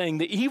not saying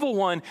the evil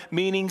one,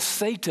 meaning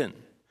Satan.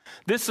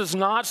 This is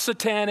not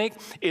satanic.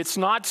 It's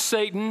not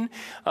Satan.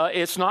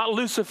 It's not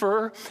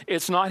Lucifer.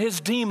 It's not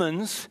his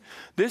demons.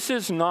 This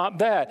is not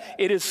that.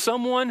 It is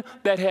someone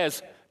that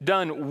has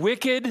done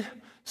wicked,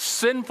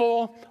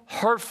 sinful,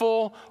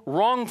 hurtful,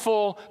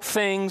 wrongful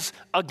things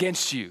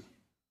against you.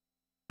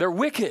 They're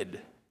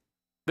wicked.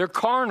 They're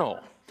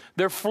carnal.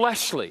 They're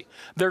fleshly.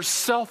 They're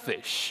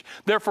selfish.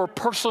 They're for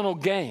personal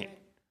gain.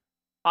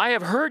 I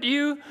have hurt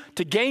you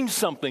to gain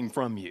something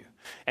from you,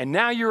 and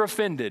now you're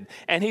offended.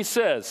 And he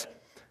says,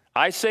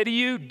 I say to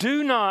you,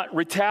 do not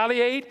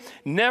retaliate,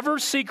 never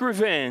seek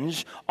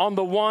revenge on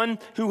the one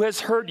who has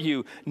hurt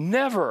you.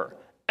 Never,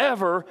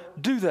 ever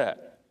do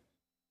that.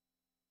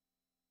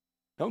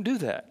 Don't do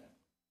that.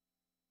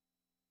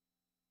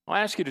 I'll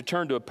ask you to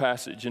turn to a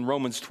passage in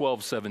Romans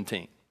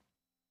 12:17.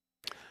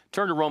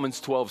 Turn to Romans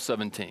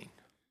 12:17.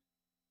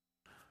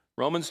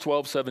 Romans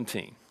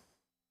 12:17.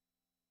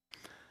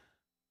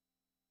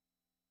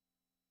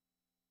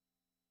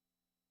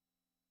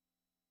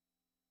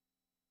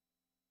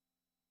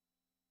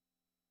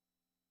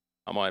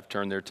 I might have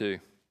turned there too.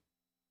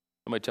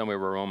 Somebody tell me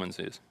where Romans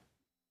is.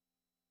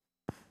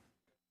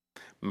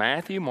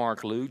 Matthew,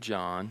 Mark, Luke,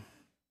 John.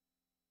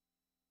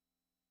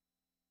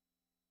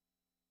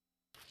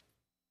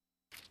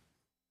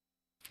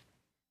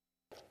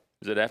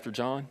 Is it after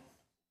John?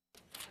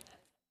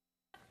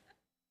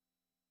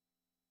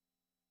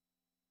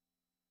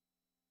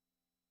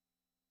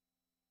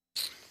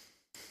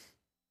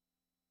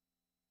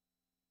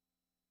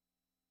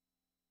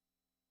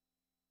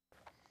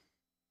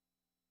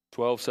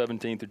 (12,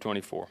 17 through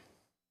 24).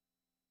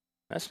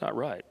 That's not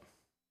right.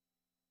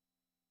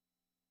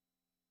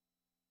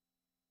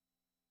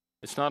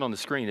 It's not on the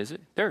screen, is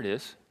it? There it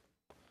is.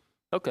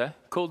 Okay,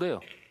 cool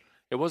deal.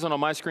 It wasn't on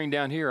my screen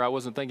down here. I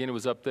wasn't thinking it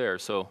was up there.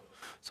 So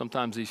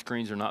sometimes these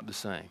screens are not the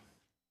same.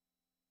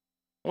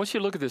 I want you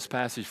to look at this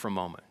passage for a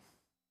moment.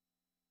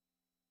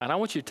 And I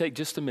want you to take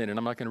just a minute.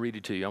 I'm not going to read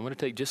it to you. I'm going to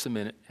take just a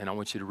minute and I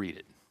want you to read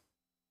it.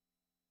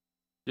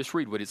 Just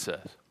read what it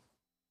says.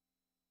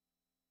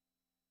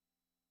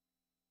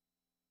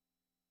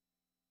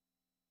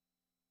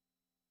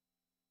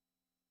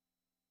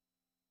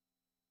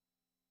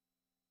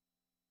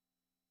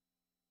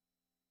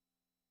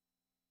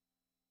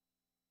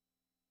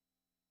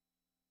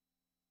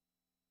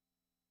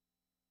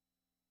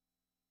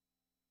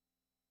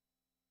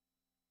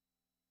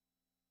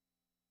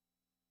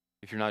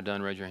 If you're not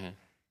done, raise your hand.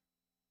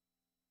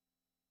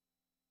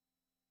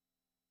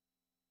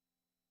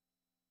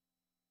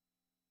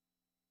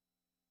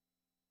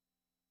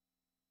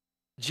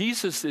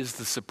 Jesus is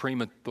the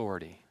supreme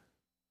authority.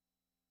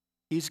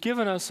 He's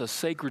given us a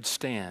sacred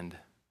stand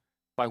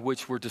by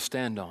which we're to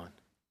stand on.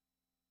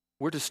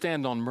 We're to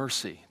stand on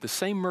mercy. The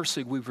same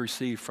mercy we've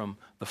received from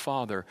the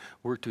Father,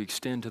 we're to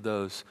extend to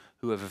those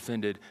who have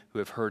offended, who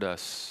have hurt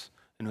us,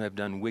 and who have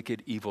done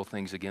wicked, evil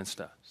things against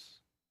us.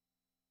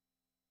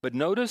 But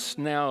notice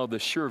now the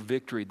sure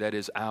victory that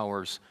is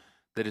ours,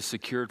 that is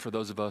secured for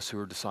those of us who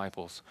are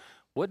disciples.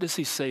 What does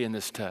he say in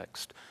this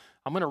text?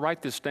 I'm going to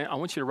write this down. I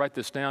want you to write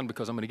this down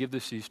because I'm going to give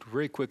this to you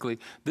very quickly.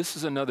 This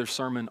is another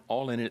sermon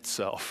all in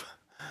itself,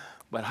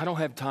 but I don't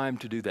have time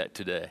to do that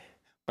today.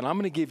 But I'm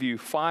going to give you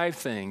 5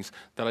 things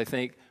that I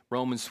think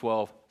Romans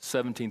 12,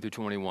 17 through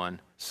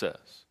 21 says.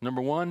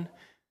 Number 1,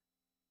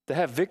 to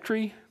have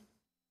victory,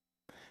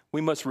 we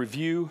must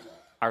review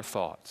our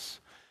thoughts.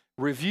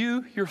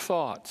 Review your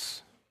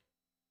thoughts.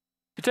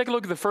 If you take a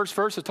look at the first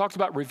verse, it talks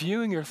about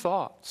reviewing your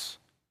thoughts.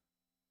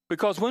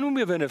 Because when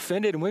we've been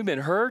offended and we've been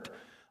hurt,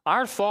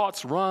 our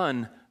thoughts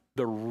run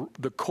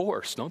the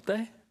course, don't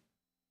they?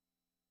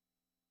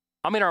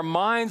 I mean, our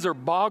minds are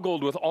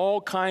boggled with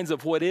all kinds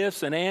of what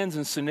ifs and ands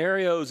and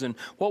scenarios and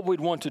what we'd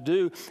want to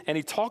do. And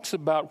he talks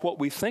about what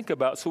we think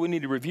about. So we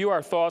need to review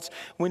our thoughts.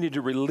 We need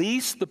to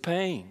release the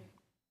pain.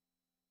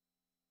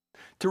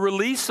 To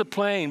release the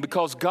pain,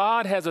 because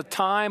God has a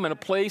time and a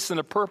place and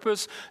a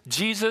purpose.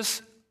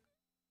 Jesus,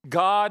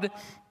 God,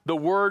 the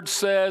word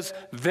says,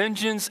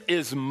 vengeance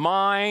is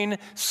mine,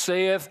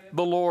 saith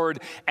the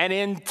Lord. And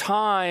in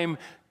time,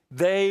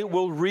 they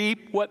will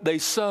reap what they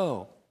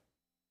sow.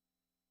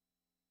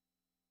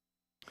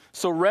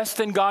 So rest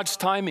in God's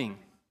timing.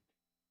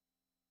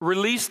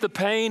 Release the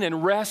pain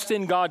and rest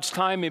in God's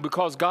timing,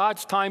 because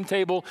God's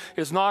timetable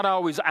is not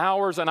always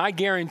ours. And I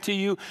guarantee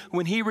you,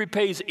 when he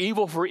repays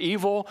evil for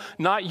evil,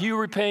 not you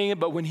repaying it,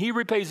 but when he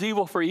repays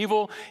evil for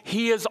evil,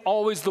 he is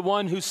always the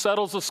one who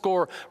settles the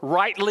score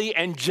rightly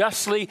and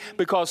justly,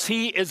 because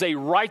he is a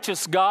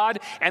righteous God.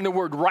 And the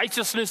word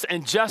righteousness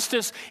and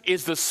justice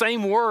is the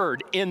same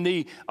word in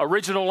the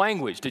original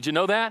language. Did you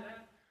know that?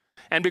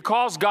 And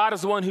because God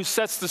is the one who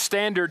sets the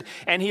standard,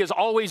 and he is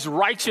always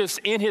righteous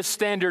in his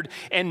standard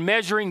and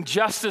measuring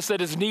justice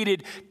that is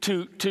needed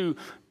to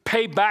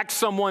pay back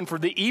someone for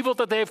the evil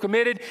that they have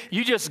committed,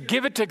 you just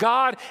give it to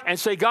God and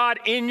say, God,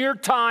 in your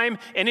time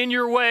and in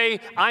your way,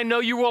 I know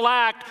you will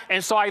act,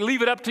 and so I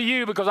leave it up to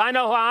you because I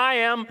know how I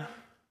am.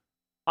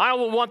 I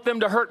will want them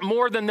to hurt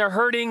more than they're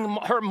hurting,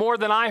 hurt more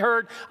than I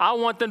hurt. I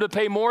want them to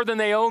pay more than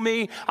they owe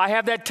me. I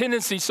have that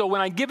tendency. So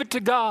when I give it to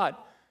God,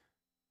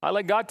 I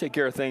let God take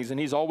care of things, and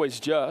he's always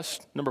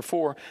just. Number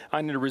 4,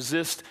 I need to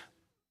resist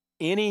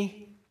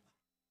any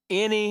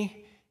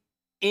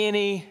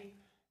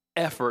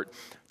effort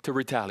to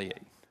retaliate.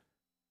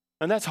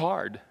 And that's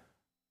hard,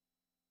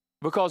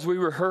 because we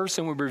rehearse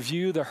and we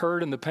review the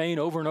hurt and the pain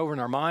over and over in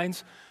our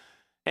minds.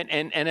 And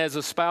as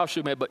a spouse,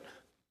 you may, but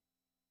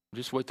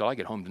just wait till I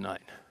get home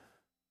tonight.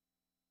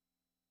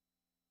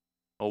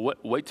 Or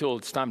wait till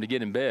it's time to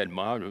get in bed.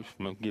 I'll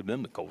just give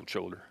them the cold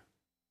shoulder.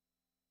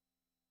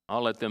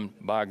 I'll let them,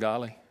 by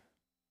golly.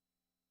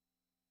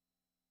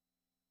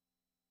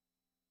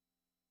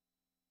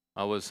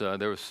 I'm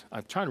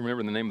trying to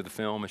remember the name of the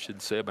film. I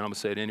shouldn't say it, but I'm going to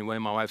say it anyway.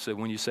 My wife said,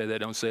 when you say that,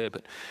 don't say it.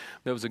 But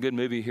there was a good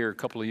movie here a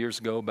couple of years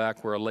ago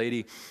back where a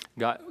lady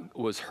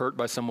was hurt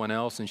by someone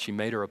else, and she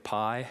made her a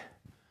pie.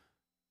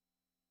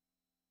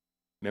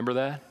 Remember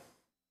that?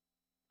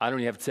 I don't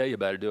even have to tell you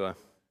about it, do I?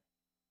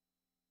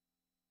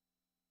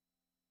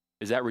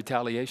 Is that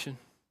retaliation?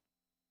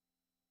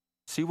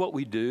 See what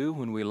we do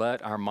when we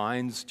let our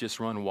minds just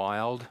run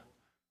wild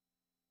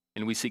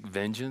and we seek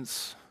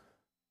vengeance?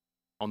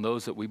 on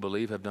those that we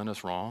believe have done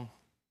us wrong?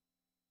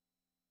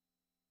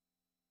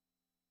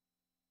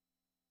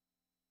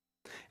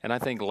 And I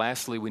think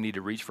lastly, we need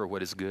to reach for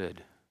what is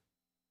good.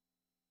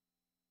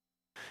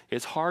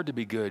 It's hard to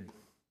be good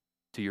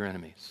to your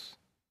enemies.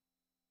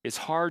 It's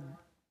hard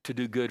to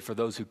do good for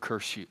those who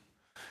curse you.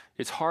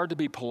 It's hard to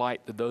be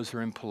polite to those who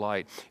are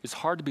impolite. It's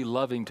hard to be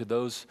loving to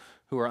those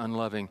who are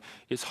unloving.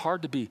 It's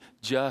hard to be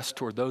just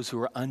toward those who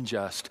are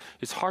unjust.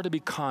 It's hard to be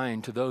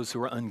kind to those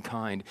who are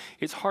unkind.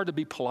 It's hard to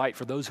be polite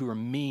for those who are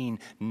mean,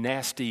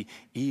 nasty,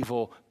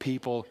 evil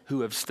people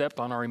who have stepped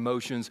on our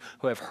emotions,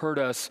 who have hurt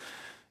us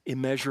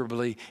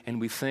immeasurably, and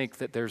we think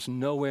that there's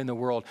no way in the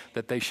world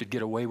that they should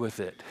get away with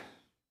it.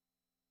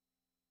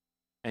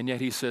 And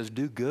yet he says,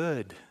 do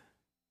good.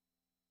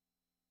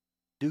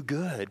 Do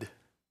good.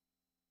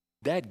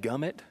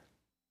 Dadgummit.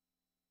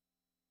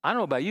 I don't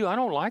know about you, I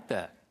don't like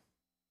that.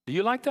 Do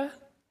you like that?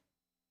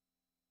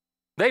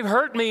 They've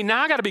hurt me,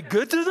 now I got to be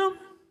good to them?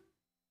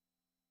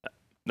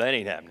 That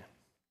ain't happening.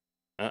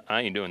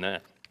 I ain't doing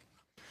that.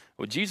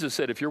 Well, Jesus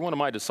said, if you're one of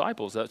my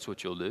disciples, that's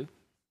what you'll do.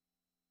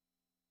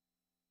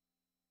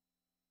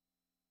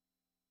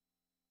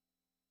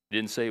 He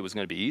didn't say it was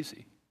going to be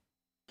easy.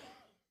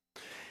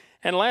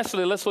 And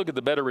lastly, let's look at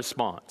the better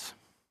response.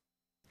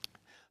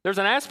 There's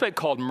an aspect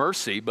called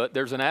mercy, but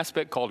there's an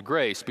aspect called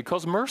grace,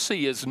 because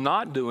mercy is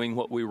not doing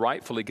what we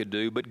rightfully could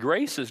do, but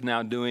grace is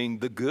now doing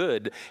the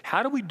good.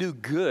 How do we do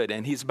good?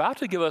 And he's about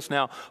to give us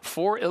now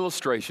 4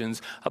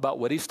 illustrations about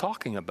what he's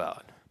talking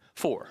about.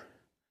 4.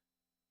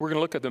 We're going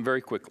to look at them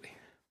very quickly.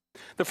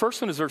 The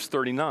first one is verse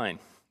 39,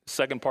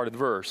 second part of the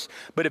verse.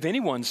 But if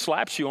anyone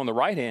slaps you on the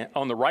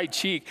right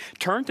cheek,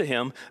 turn to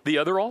him the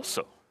other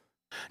also.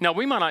 Now,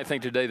 we might not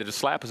think today that a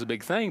slap is a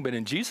big thing, but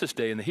in Jesus'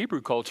 day, in the Hebrew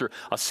culture,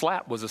 a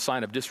slap was a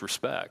sign of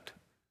disrespect.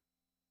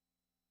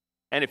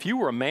 And if you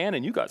were a man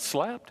and you got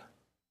slapped,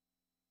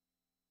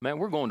 man,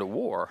 we're going to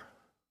war.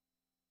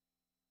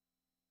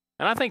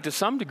 And I think to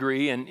some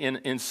degree,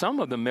 in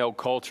some of the male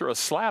culture, a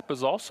slap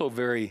is also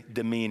very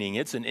demeaning.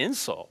 It's an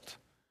insult.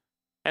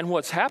 And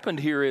what's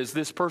happened here is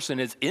this person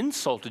has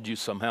insulted you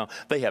somehow.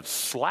 They have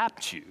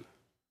slapped you.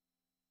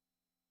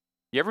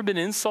 You ever been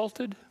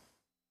insulted?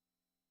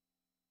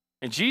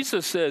 And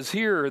Jesus says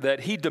here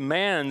that he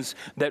demands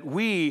that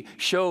we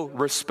show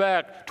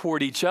respect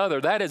toward each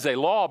other. That is a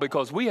law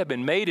because we have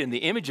been made in the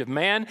image of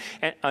man,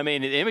 in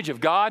the image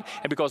of God.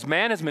 And because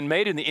man has been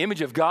made in the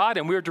image of God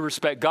and we are to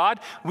respect God,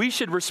 we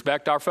should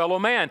respect our fellow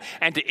man.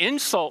 And to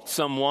insult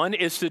someone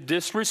is to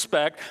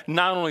disrespect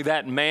not only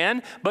that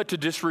man, but to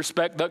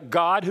disrespect the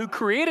God who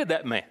created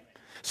that man.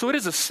 So it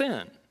is a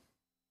sin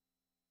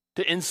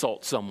to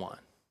insult someone,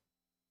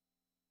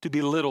 to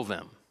belittle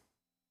them,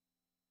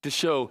 to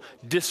show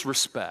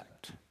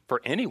disrespect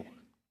for anyone.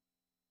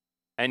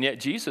 And yet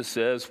Jesus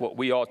says what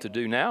we ought to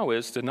do now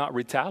is to not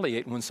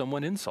retaliate when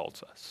someone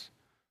insults us.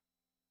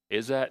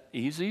 Is that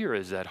easy or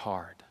is that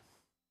hard?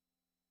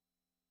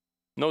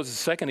 Notice the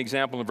second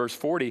example in verse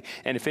 40.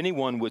 And if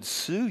anyone would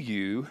sue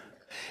you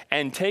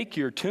and take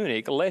your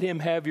tunic, let him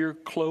have your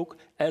cloak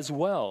as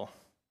well.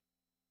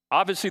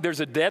 Obviously, there's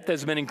a debt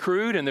that's been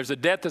accrued and there's a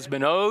debt that's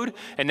been owed.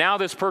 And now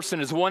this person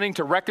is wanting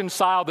to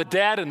reconcile the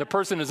debt and the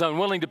person is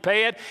unwilling to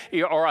pay it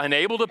or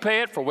unable to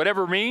pay it for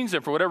whatever means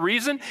and for whatever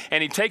reason.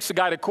 And he takes the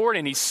guy to court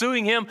and he's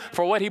suing him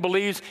for what he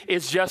believes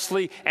is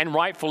justly and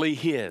rightfully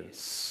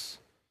his.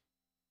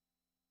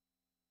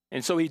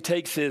 And so he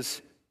takes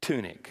his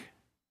tunic.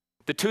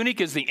 The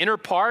tunic is the inner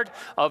part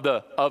of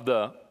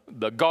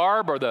the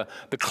garb or the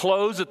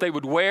clothes that they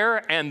would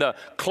wear, and the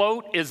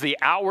coat is the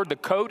outward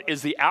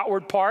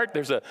part.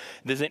 There's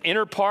an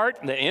inner part,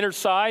 the inner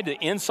side, the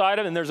inside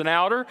of it, and there's an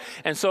outer.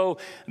 And so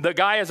the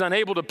guy is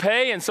unable to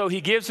pay, and so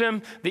he gives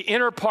him the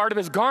inner part of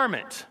his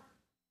garment.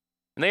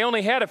 And they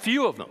only had a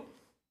few of them.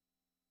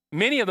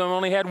 Many of them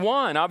only had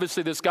one.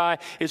 Obviously, this guy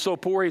is so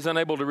poor he's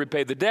unable to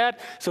repay the debt,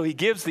 so he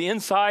gives the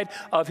inside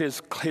of his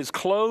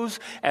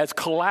clothes as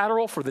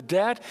collateral for the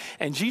debt.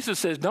 And Jesus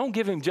says, don't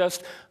give him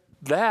just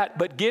that,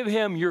 but give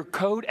him your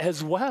coat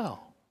as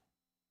well.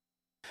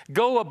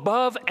 Go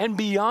above and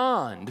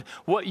beyond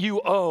what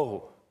you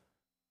owe.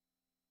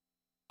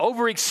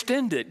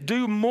 Overextend it.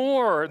 Do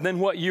more than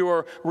what you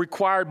are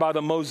required by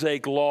the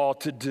Mosaic law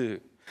to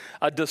do.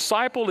 A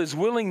disciple is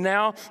willing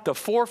now to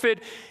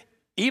forfeit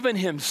even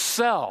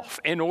himself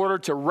in order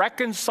to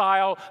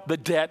reconcile the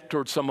debt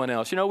towards someone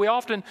else. You know, we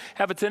often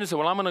have a tendency,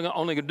 well, I'm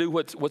only going to do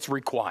what's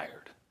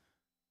required.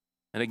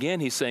 And again,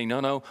 he's saying,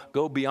 no,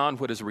 go beyond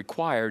what is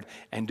required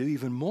and do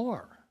even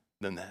more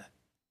than that.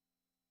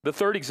 The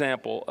third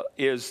example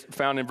is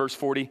found in verse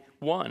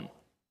 41.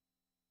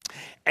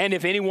 And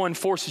if anyone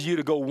forces you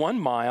to go 1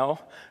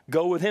 mile,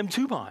 go with him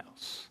 2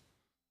 miles.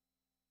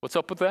 What's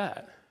up with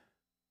that?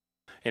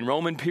 In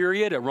Roman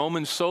period, a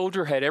Roman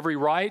soldier had every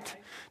right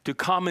to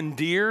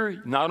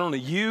commandeer not only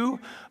you,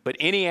 but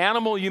any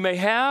animal you may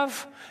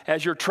have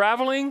as you're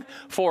traveling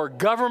for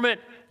government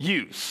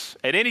use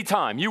at any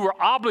time. You were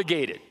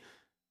obligated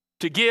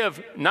to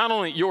give not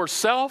only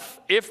yourself,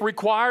 if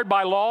required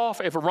by law,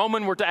 if a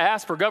Roman were to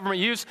ask for government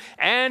use,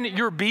 and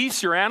your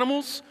beasts, your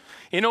animals,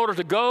 in order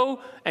to go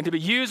and to be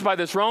used by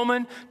this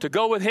Roman to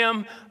go with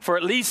him for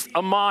at least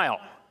a mile.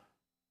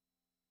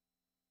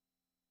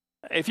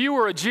 If you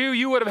were a Jew,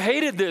 you would have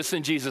hated this,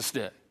 and Jesus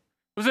did. It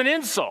was an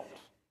insult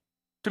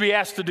to be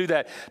asked to do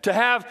that. To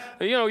have,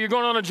 you're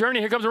going on a journey,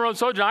 here comes a Roman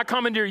soldier, I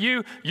commandeer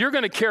you, you're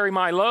going to carry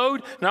my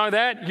load. Not only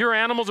that, your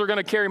animals are going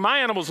to carry my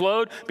animals'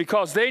 load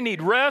because they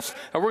need rest,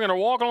 and we're going to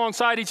walk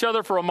alongside each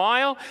other for a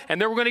mile,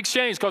 and then we're going to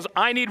exchange because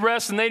I need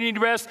rest and they need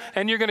rest,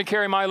 and you're going to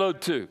carry my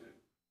load too.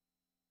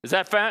 Does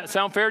that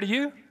sound fair to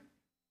you?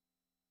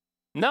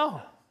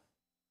 No.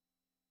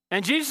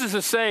 And Jesus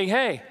is saying,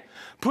 hey,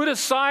 put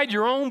aside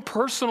your own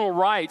personal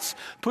rights.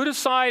 Put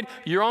aside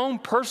your own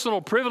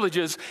personal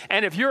privileges.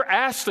 And if you're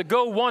asked to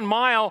go 1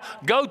 mile,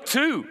 go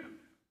 2.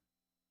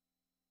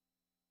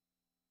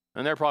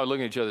 And they're probably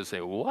looking at each other and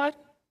saying, what?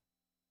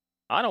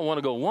 I don't want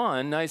to go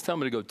 1. Now he's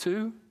telling me to go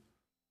 2.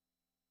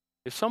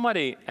 If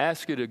somebody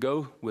asks you to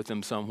go with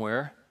them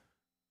somewhere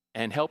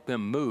and help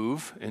them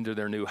move into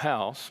their new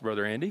house,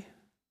 Brother Andy,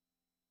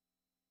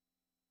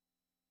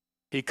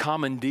 he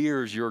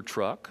commandeers your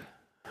truck.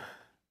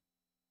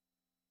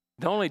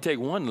 Don't only take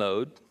 1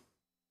 load,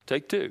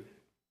 take 2.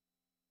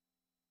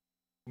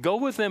 Go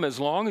with them as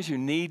long as you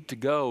need to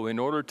go in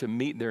order to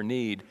meet their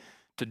need,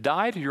 to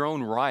die to your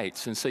own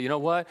rights and say, you know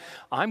what,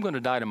 I'm going to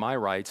die to my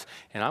rights,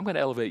 and I'm going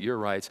to elevate your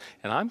rights,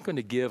 and I'm going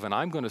to give, and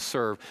I'm going to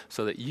serve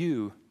so that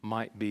you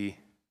might be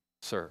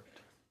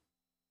served.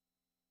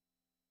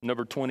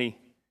 Number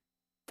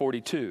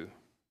 42.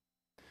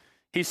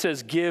 He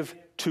says, give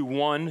to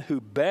one who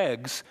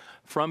begs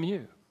from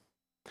you.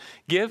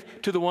 Give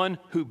to the one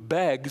who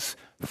begs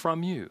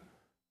from you.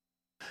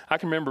 I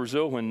can remember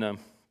Brazil when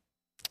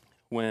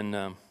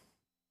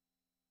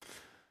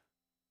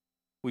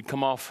we'd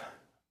come off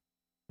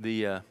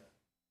when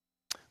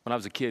I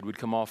was a kid, we'd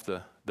come off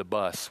the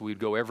bus. We'd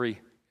go every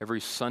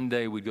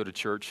Sunday. We'd go to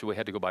church, so we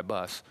had to go by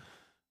bus.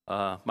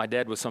 My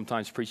dad was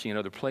sometimes preaching in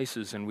other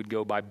places, and we'd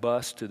go by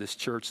bus to this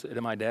church that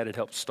my dad had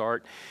helped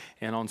start.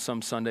 And on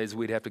some Sundays,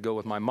 we'd have to go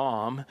with my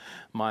mom,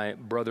 my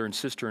brother and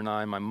sister and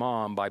I, and my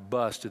mom by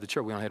bus to the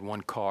church. We only had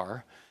 1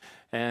 car.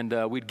 And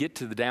we'd get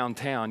to the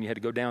downtown. You had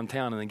to go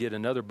downtown and then get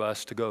another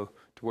bus to go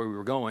to where we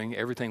were going.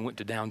 Everything went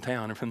to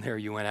downtown, and from there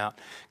you went out.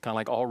 Kind of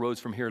like all roads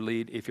from here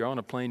lead. If you're on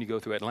a plane, you go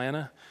through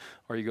Atlanta,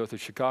 or you go through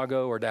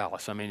Chicago or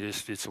Dallas. I mean,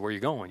 it's where you're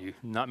going.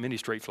 Not many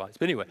straight flights.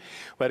 But anyway,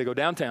 we had to go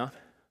downtown.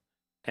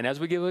 And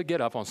as we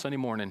get up on Sunday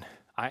morning,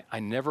 I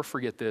never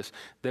forget this,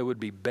 there would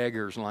be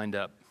beggars lined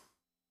up.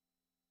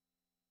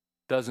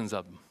 Dozens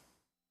of them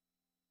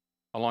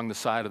along the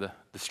side of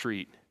the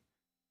street.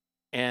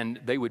 And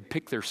they would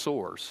pick their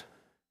sores,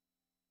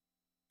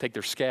 take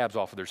their scabs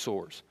off of their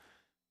sores,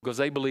 because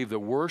they believed the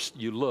worse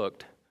you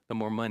looked, the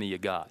more money you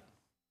got.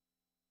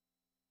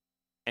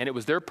 And it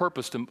was their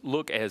purpose to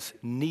look as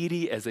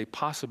needy as they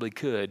possibly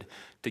could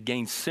to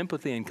gain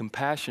sympathy and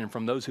compassion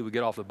from those who would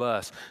get off the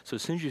bus. So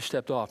as soon as you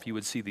stepped off, you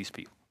would see these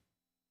people.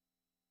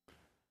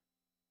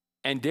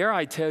 And dare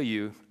I tell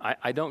you,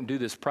 I don't do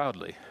this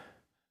proudly,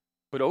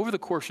 but over the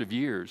course of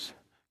years,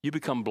 you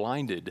become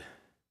blinded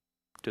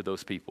to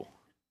those people.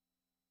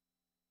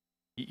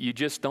 You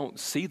just don't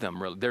see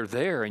them really. They're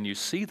there and you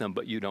see them,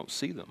 but you don't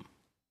see them.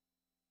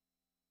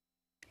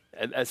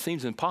 That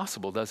seems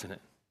impossible, doesn't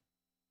it?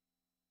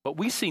 But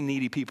we see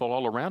needy people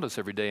all around us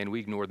every day, and we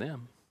ignore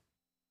them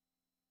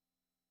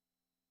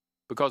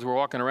because we're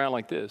walking around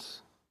like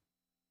this.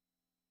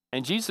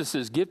 And Jesus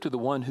says, give to the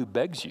one who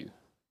begs you.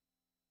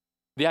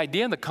 The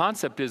idea and the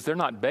concept is they're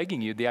not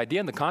begging you. The idea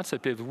and the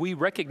concept is we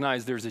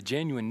recognize there's a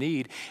genuine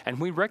need, and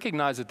we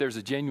recognize that there's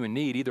a genuine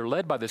need, either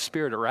led by the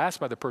Spirit or asked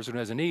by the person who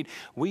has a need.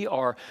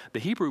 The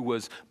Hebrew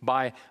was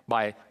by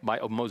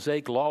a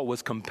Mosaic law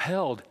was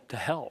compelled to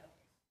help.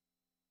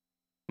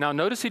 Now,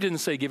 notice he didn't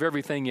say give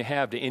everything you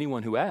have to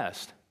anyone who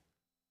asked.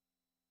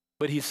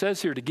 But he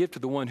says here to give to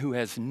the one who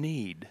has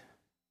need.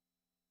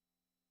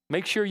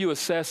 Make sure you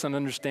assess and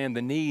understand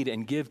the need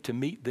and give to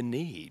meet the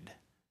need.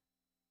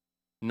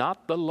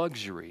 Not the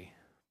luxury,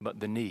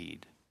 but the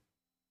need.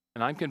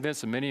 And I'm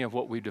convinced that many of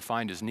what we've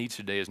defined as needs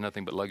today is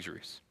nothing but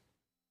luxuries.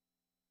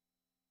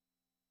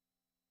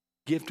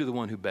 Give to the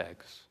one who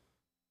begs.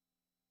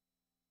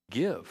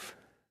 Give.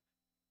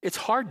 It's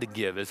hard to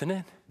give, isn't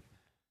it?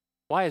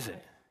 Why is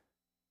it?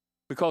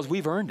 Because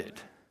we've earned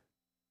it.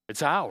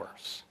 It's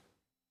ours.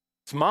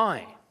 It's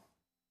mine.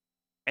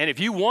 And if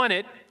you want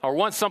it or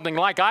want something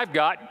like I've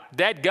got,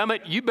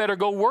 dadgummit, you better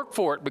go work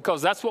for it,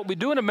 because that's what we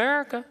do in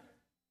America.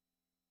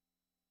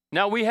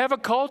 Now, we have a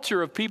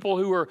culture of people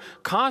who are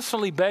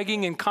constantly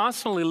begging and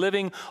constantly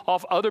living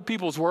off other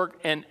people's work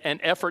and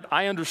effort.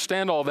 I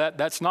understand all that.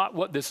 That's not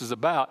what this is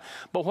about.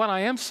 But what I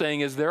am saying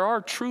is there are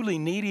truly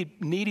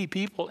needy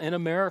people in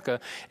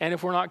America. And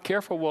if we're not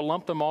careful, we'll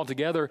lump them all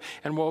together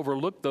and we'll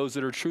overlook those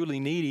that are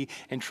truly needy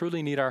and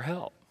truly need our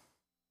help.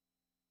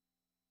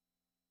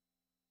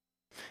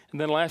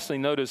 And then lastly,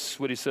 notice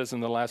what he says in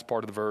the last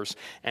part of the verse,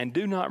 and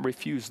do not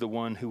refuse the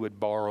one who would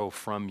borrow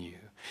from you.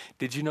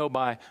 Did you know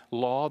by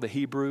law, the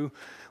Hebrew,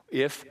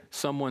 if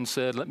someone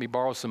said, let me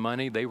borrow some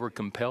money, they were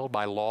compelled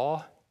by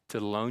law to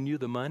loan you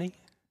the money?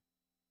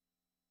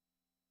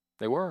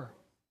 They were.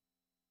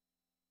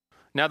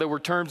 Now, there were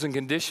terms and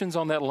conditions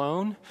on that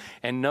loan,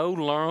 and no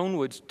loan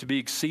was to be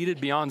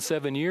exceeded beyond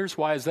 7 years.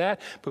 Why is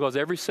that? Because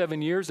every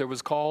 7 years there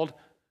was called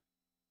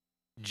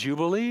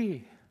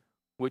Jubilee,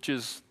 which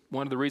is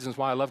one of the reasons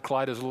why I love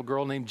Clyde as a little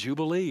girl named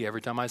Jubilee.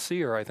 Every time I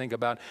see her, I think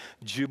about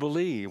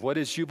Jubilee. What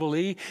is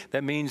Jubilee?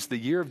 That means the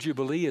year of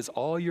Jubilee is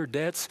all your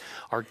debts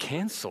are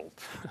canceled.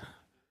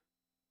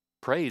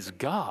 Praise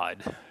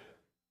God.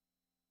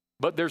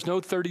 But there's no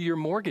 30-year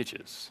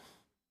mortgages.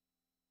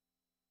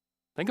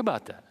 Think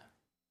about that.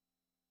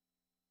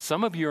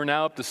 Some of you are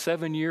now up to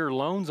 7-year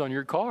loans on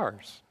your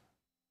cars.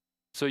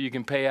 So you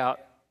can pay out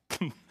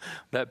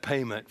that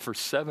payment for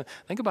 7.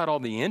 Think about all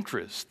the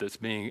interest that's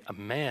being,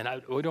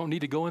 we don't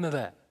need to go into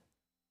that.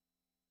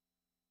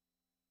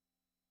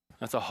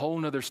 That's a whole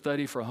nother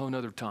study for a whole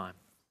nother time.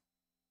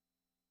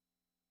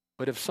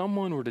 But if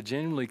someone were to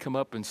genuinely come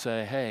up and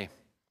say, hey,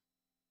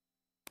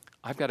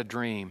 I've got a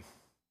dream,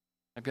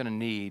 I've got a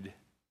need,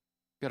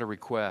 I've got a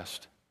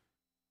request,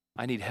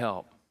 I need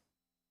help,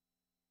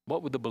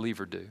 what would the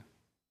believer do?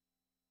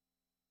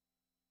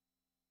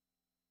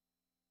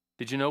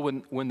 Did you know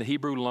when the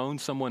Hebrew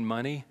loaned someone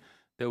money,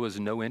 there was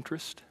no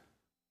interest?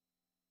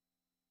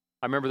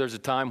 I remember there was a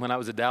time when I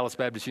was at Dallas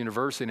Baptist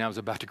University and I was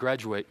about to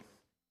graduate.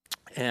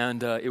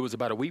 And it was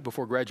about a week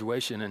before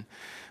graduation.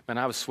 And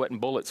I was sweating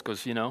bullets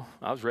because,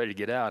 I was ready to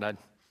get out.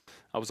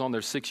 I was on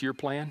their 6-year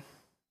plan.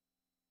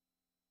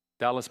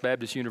 Dallas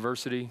Baptist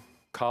University,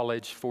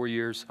 college, 4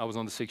 years. I was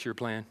on the 6-year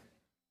plan.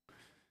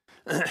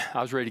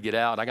 I was ready to get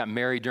out. I got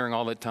married during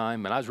all that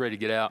time, and I was ready to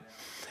get out.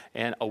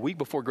 And a week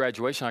before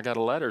graduation, I got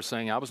a letter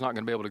saying I was not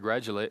going to be able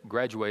to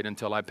graduate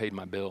until I paid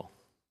my bill.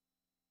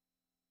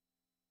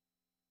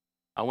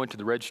 I went to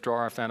the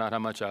registrar. I found out how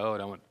much I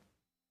owed.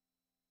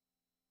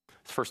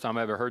 It's the first time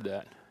I ever heard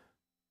that.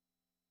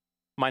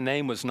 My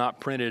name was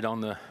not printed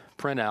on the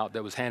printout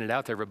that was handed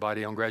out to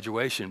everybody on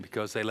graduation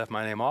because they left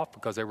my name off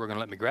because they were going to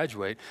let me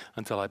graduate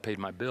until I paid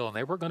my bill. And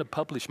they were going to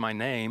publish my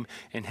name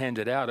and hand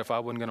it out if I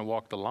wasn't going to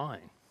walk the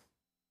line.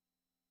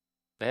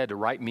 They had to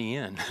write me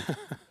in.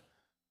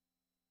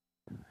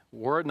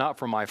 Were it not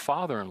for my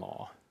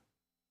father-in-law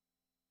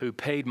who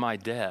paid my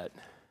debt,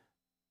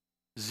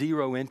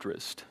 0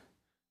 interest,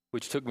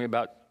 which took me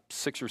about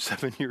 6 or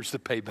 7 years to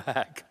pay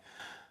back,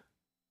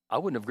 I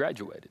wouldn't have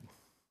graduated.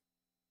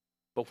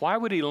 But why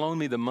would he loan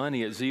me the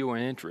money at 0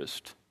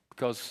 interest?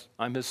 Because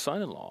I'm his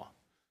son-in-law.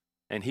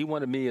 And he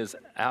wanted me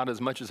out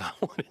as much as I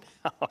wanted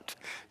out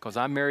because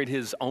I married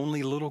his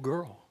only little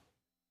girl.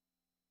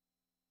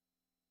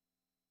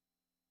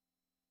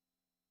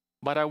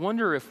 But I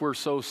wonder if we're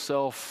so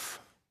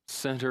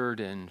self-centered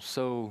and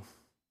so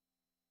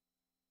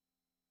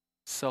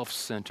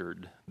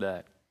self-centered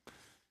that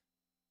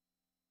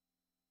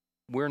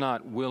we're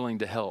not willing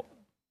to help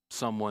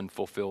someone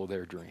fulfill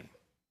their dream.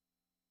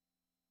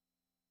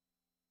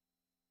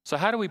 So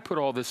how do we put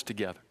all this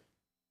together?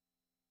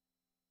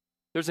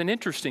 There's an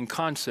interesting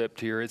concept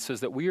here. It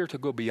says that we are to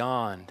go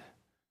beyond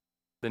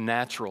the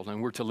natural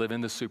and we're to live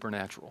in the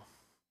supernatural.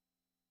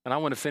 And I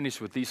want to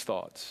finish with these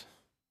thoughts.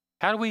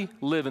 How do we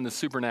live in the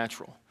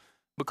supernatural?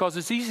 Because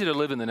it's easy to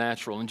live in the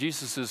natural, and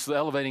Jesus is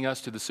elevating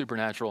us to the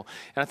supernatural.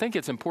 And I think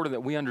it's important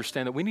that we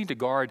understand that we need to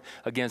guard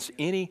against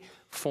any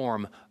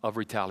form of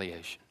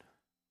retaliation.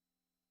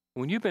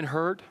 When you've been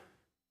hurt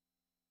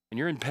and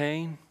you're in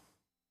pain,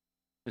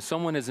 and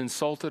someone has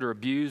insulted or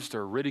abused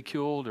or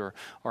ridiculed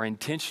or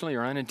intentionally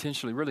or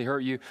unintentionally really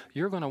hurt you,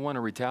 you're going to want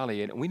to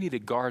retaliate, and we need to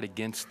guard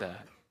against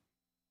that.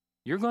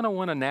 You're going to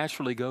want to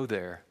naturally go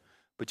there,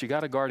 but you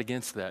got to guard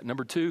against that.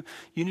 Number 2,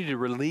 you need to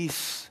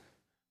release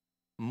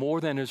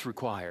more than is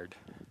required.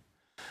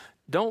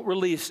 Don't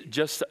release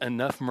just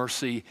enough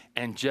mercy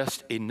and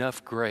just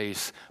enough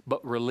grace,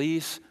 but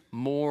release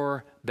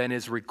more than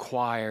is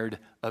required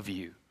of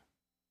you.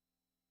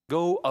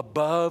 Go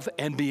above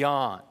and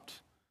beyond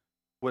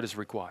what is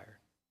required.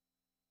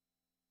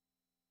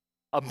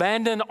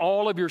 Abandon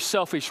all of your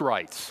selfish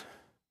rights,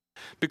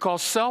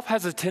 because self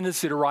has a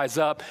tendency to rise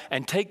up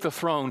and take the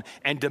throne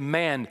and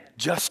demand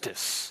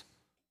justice.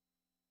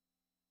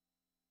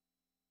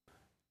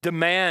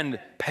 Demand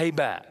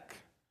payback,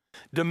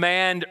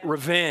 demand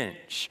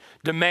revenge,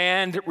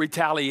 demand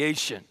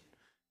retaliation.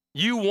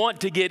 You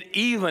want to get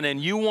even and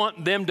you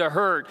want them to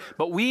hurt,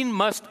 but we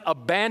must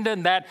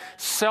abandon that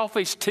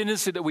selfish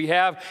tendency that we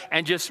have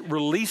and just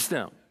release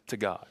them to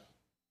God.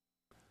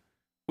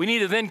 We need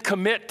to then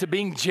commit to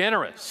being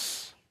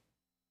generous.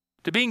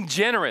 To being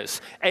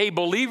generous. A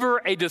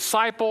believer, a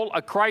disciple,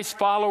 a Christ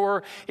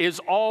follower is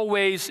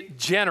always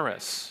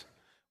generous.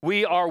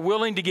 We are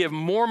willing to give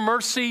more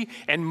mercy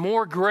and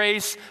more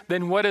grace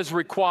than what is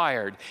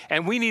required.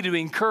 And we need to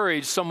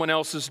encourage someone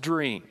else's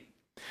dream.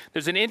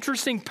 There's an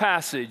interesting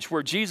passage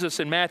where Jesus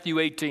in Matthew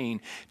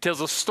 18 tells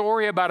a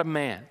story about a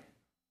man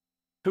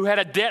who had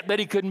a debt that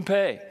he couldn't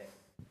pay.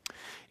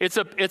 It's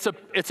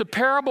a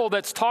parable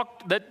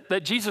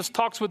that Jesus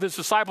talks with his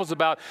disciples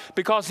about,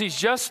 because he's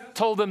just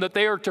told them that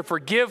they are to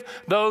forgive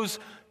those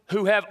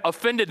who have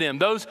offended them,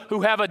 those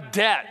who have a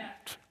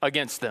debt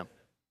against them,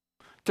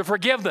 to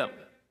forgive them.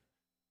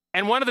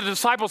 And one of the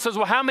disciples says,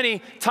 well, how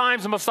many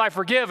times must I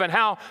forgive, and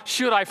how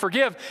should I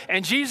forgive?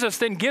 And Jesus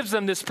then gives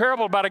them this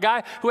parable about a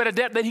guy who had a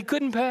debt that he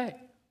couldn't pay.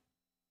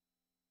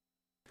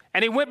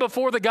 And he went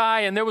before the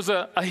guy, and there was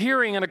a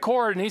hearing in a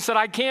court, and he said,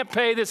 I can't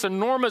pay this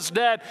enormous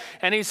debt.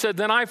 And he said,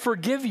 then I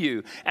forgive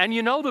you. And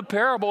you know the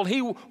parable.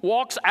 He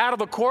walks out of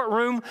the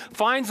courtroom,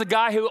 finds a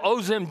guy who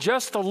owes him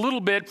just a little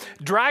bit,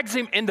 drags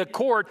him into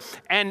court,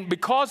 and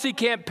because he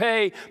can't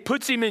pay,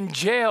 puts him in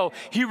jail.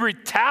 He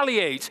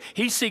retaliates.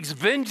 He seeks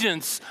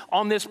vengeance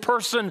on this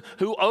person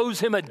who owes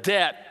him a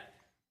debt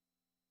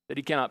that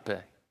he cannot pay.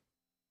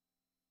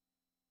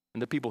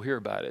 And the people hear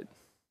about it.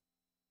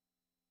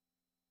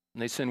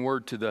 And they send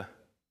word to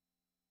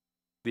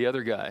the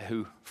other guy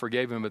who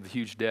forgave him of the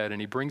huge debt. And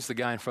he brings the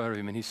guy in front of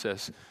him and he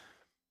says,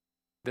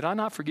 did I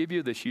not forgive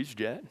you this huge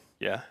debt?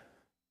 Yeah.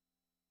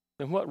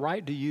 Then what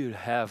right do you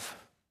have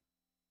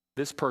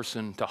this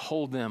person to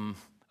hold them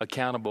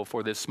accountable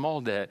for this small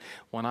debt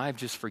when I've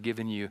just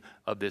forgiven you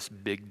of this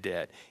big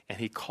debt? And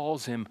he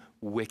calls him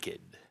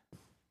wicked.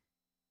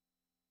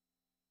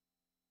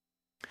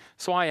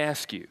 So I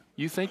ask you,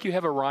 you think you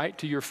have a right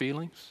to your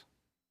feelings?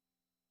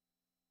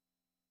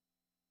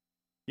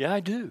 Yeah,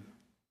 I do.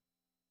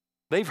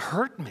 They've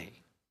hurt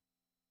me.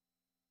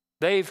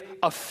 They've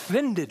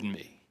offended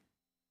me.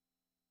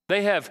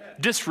 They have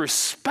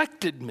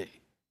disrespected me.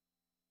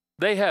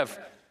 They have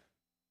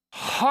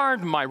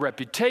harmed my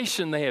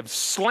reputation. They have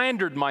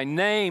slandered my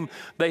name.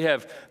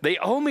 They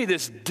owe me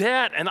this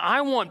debt, and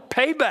I want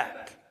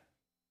payback.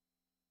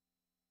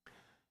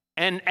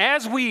 And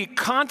as we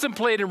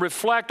contemplate and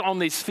reflect on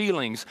these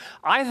feelings,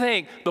 I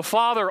think the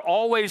Father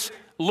always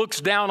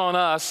looks down on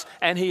us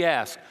and he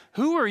asks,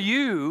 who are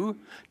you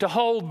to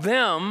hold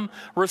them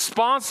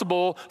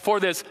responsible for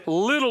this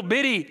little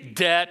bitty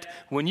debt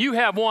when you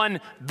have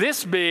one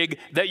this big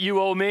that you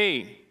owe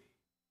me?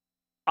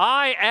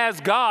 I,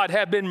 as God,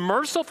 have been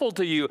merciful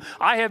to you.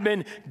 I have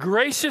been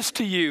gracious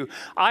to you.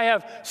 I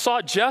have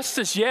sought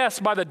justice, yes,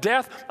 by the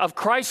death of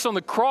Christ on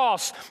the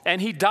cross,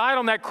 and he died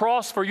on that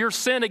cross for your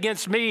sin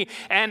against me,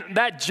 and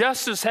that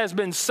justice has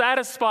been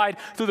satisfied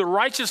through the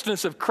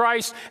righteousness of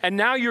Christ, and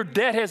now your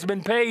debt has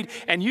been paid,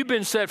 and you've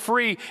been set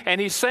free, and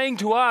he's saying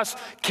to us,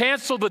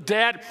 cancel the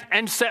debt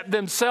and set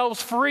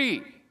themselves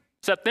free.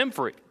 Set them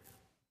free.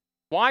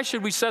 Why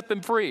should we set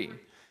them free?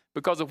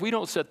 Because if we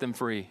don't set them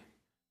free,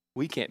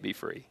 we can't be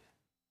free.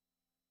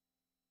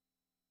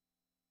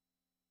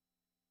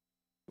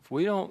 If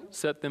we don't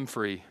set them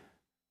free,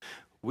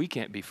 we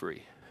can't be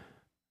free.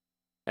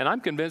 And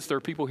I'm convinced there are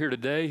people here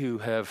today who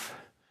have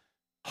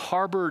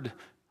harbored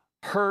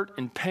hurt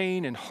and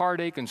pain and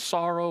heartache and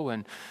sorrow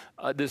and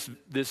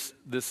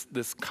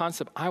this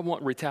concept, I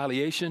want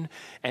retaliation.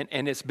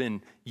 And it's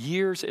been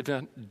years, if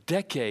not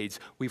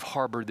decades, we've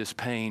harbored this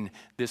pain,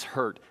 this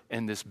hurt,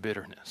 and this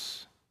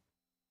bitterness.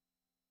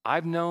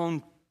 I've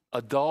known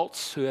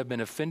adults who have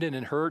been offended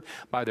and hurt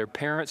by their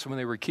parents when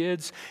they were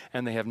kids,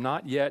 and they have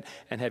not yet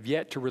and have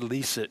yet to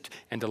release it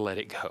and to let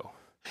it go.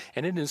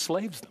 And it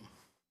enslaves them.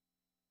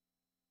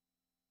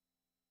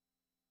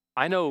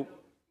 I know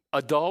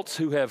adults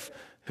who have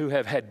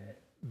had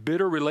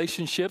bitter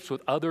relationships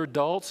with other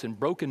adults and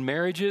broken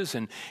marriages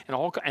and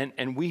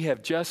we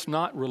have just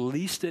not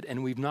released it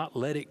and we've not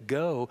let it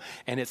go,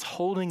 and it's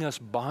holding us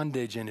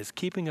bondage and it's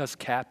keeping us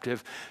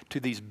captive to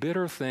these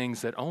bitter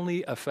things that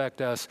only affect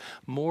us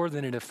more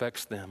than it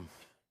affects them.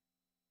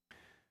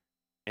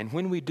 And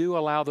when we do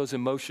allow those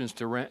emotions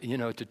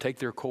to take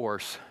their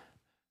course,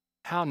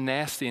 how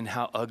nasty and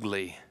how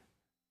ugly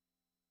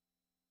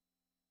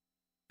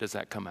does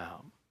that come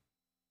out?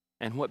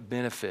 And what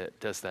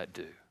benefit does that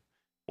do?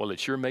 Well, it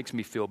sure makes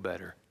me feel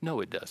better. No,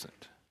 it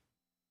doesn't.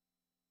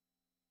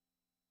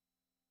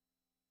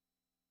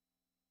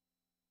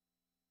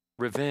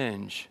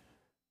 Revenge,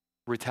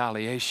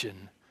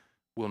 retaliation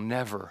will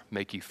never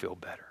make you feel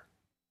better.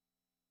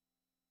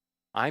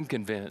 I'm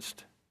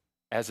convinced,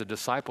 as a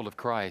disciple of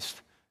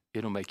Christ,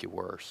 it'll make you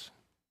worse.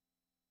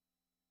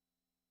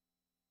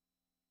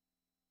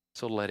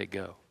 So let it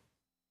go.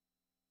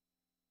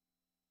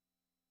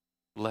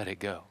 Let it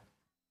go.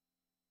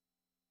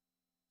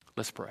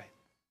 Let's pray.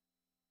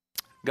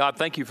 God,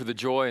 thank you for the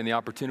joy and the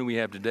opportunity we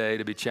have today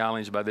to be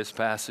challenged by this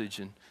passage.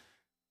 And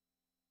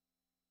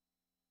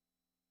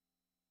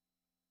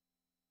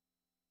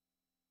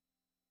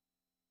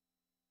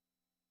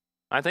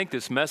I think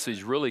this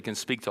message really can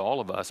speak to all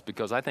of us,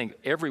 because I think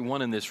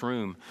everyone in this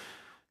room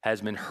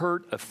has been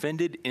hurt,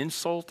 offended,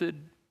 insulted,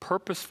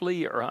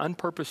 purposefully or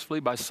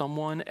unpurposefully by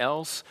someone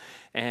else,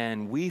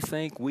 and we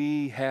think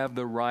we have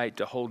the right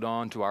to hold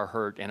on to our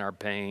hurt and our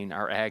pain,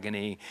 our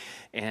agony,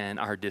 and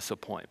our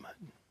disappointment.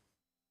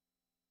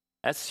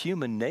 That's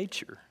human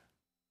nature.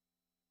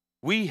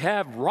 We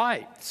have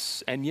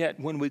rights, and yet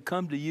when we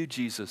come to you,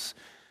 Jesus,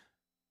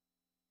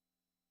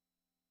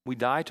 we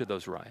die to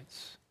those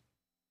rights.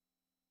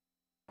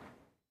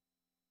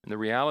 And the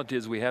reality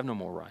is we have no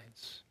more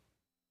rights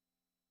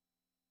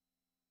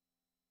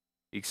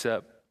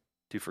except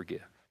to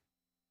forgive,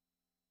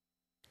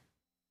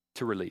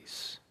 to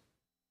release,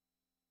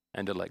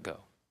 and to let go.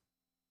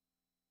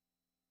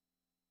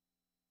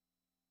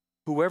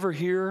 Whoever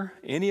here,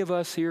 any of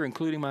us here,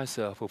 including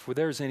myself, if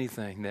there's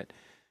anything that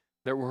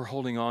we're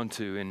holding on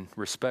to in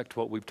respect to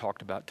what we've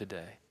talked about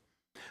today,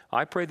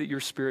 I pray that your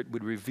Spirit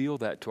would reveal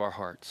that to our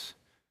hearts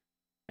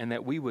and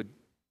that we would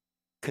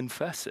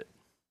confess it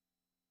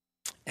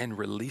and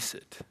release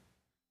it,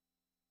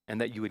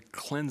 and that you would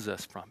cleanse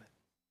us from it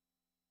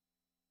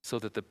so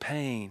that the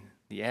pain,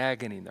 the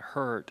agony, the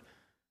hurt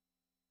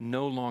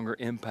no longer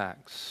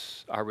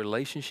impacts our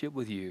relationship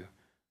with you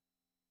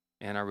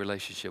and our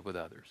relationship with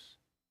others.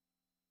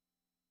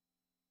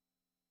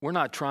 We're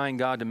not trying,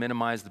 God, to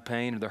minimize the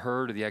pain or the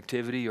hurt or the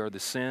activity or the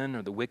sin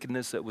or the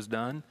wickedness that was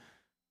done.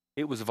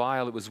 It was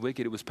vile, it was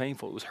wicked, it was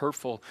painful, it was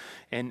hurtful,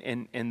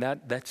 and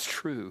that's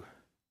true.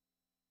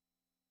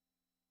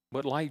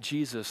 But like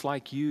Jesus,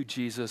 like you,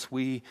 Jesus,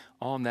 we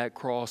on that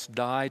cross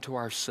die to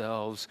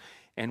ourselves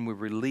and we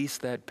release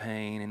that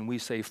pain and we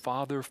say,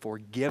 Father,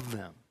 forgive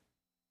them.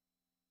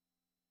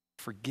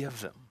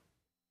 Forgive them.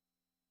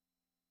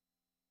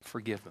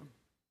 Forgive them.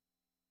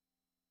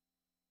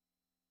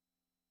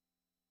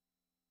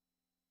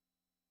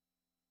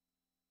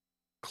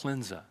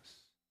 Cleanse us,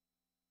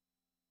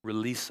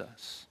 release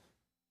us,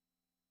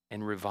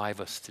 and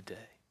revive us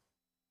today.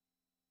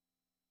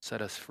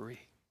 Set us free.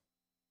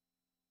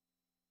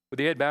 With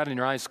your head bowed and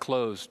your eyes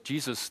closed,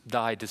 Jesus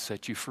died to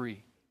set you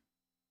free.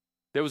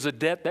 There was a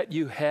debt that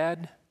you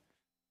had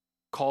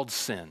called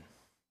sin.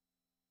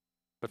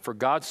 But for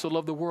God so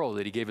loved the world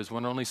that he gave his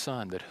one and only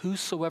Son, that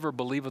whosoever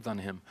believeth on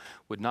him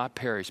would not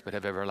perish but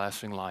have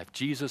everlasting life.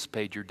 Jesus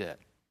paid your debt.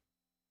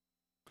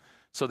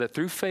 So that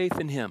through faith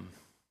in him,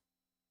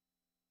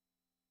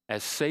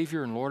 as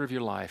Savior and Lord of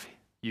your life,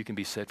 you can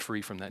be set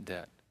free from that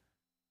debt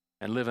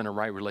and live in a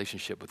right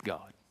relationship with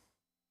God.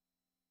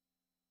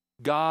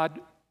 God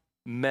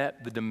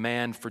met the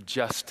demand for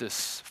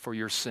justice for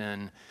your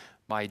sin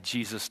by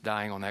Jesus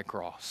dying on that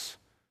cross.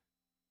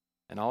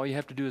 And all you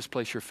have to do is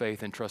place your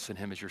faith and trust in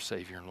him as your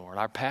Savior and Lord.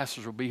 Our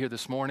pastors will be here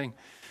this morning.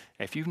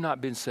 If you've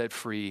not been set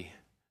free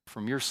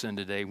from your sin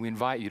today, we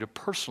invite you to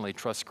personally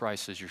trust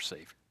Christ as your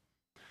Savior.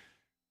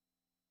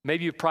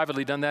 Maybe you've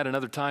privately done that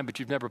another time, but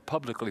you've never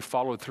publicly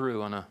followed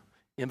through on an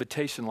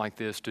invitation like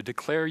this to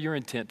declare your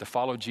intent to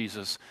follow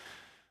Jesus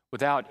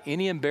without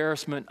any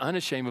embarrassment,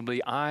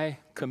 unashamedly. I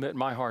commit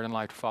my heart and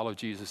life to follow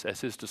Jesus as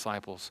his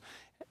disciple,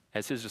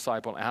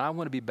 and I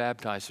want to be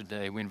baptized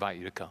today. We invite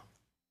you to come.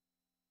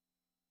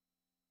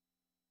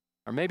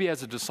 Or maybe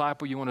as a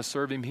disciple, you want to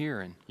serve him here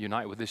and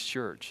unite with this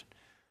church.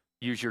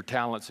 Use your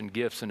talents and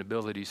gifts and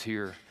abilities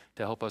here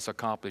to help us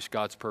accomplish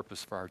God's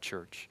purpose for our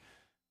church.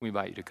 We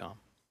invite you to come.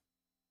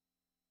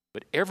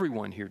 But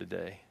everyone here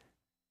today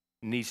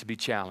needs to be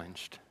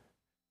challenged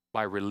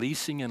by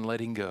releasing and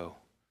letting go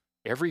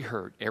every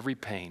hurt, every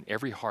pain,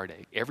 every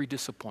heartache, every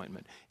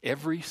disappointment,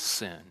 every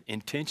sin,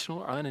 intentional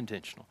or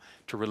unintentional,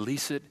 to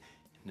release it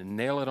and to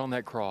nail it on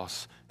that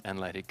cross and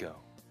let it go.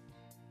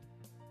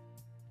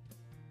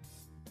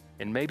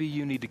 And maybe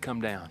you need to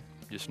come down,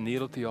 just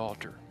kneel at the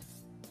altar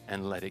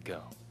and let it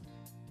go.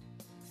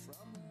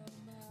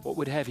 What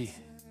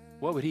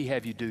would he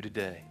have you do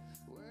today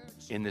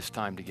in this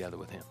time together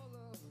with him?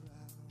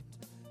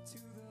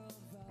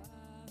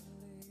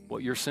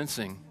 What you're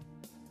sensing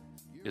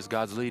is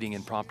God's leading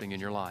and prompting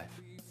in your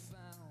life.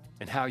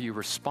 And how you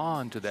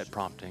respond to that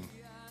prompting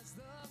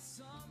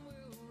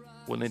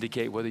will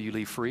indicate whether you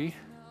leave free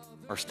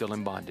or still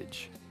in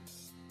bondage.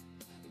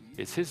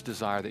 It's his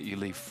desire that you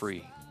leave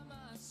free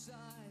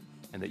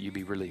and that you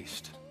be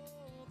released.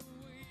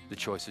 The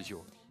choice is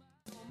yours.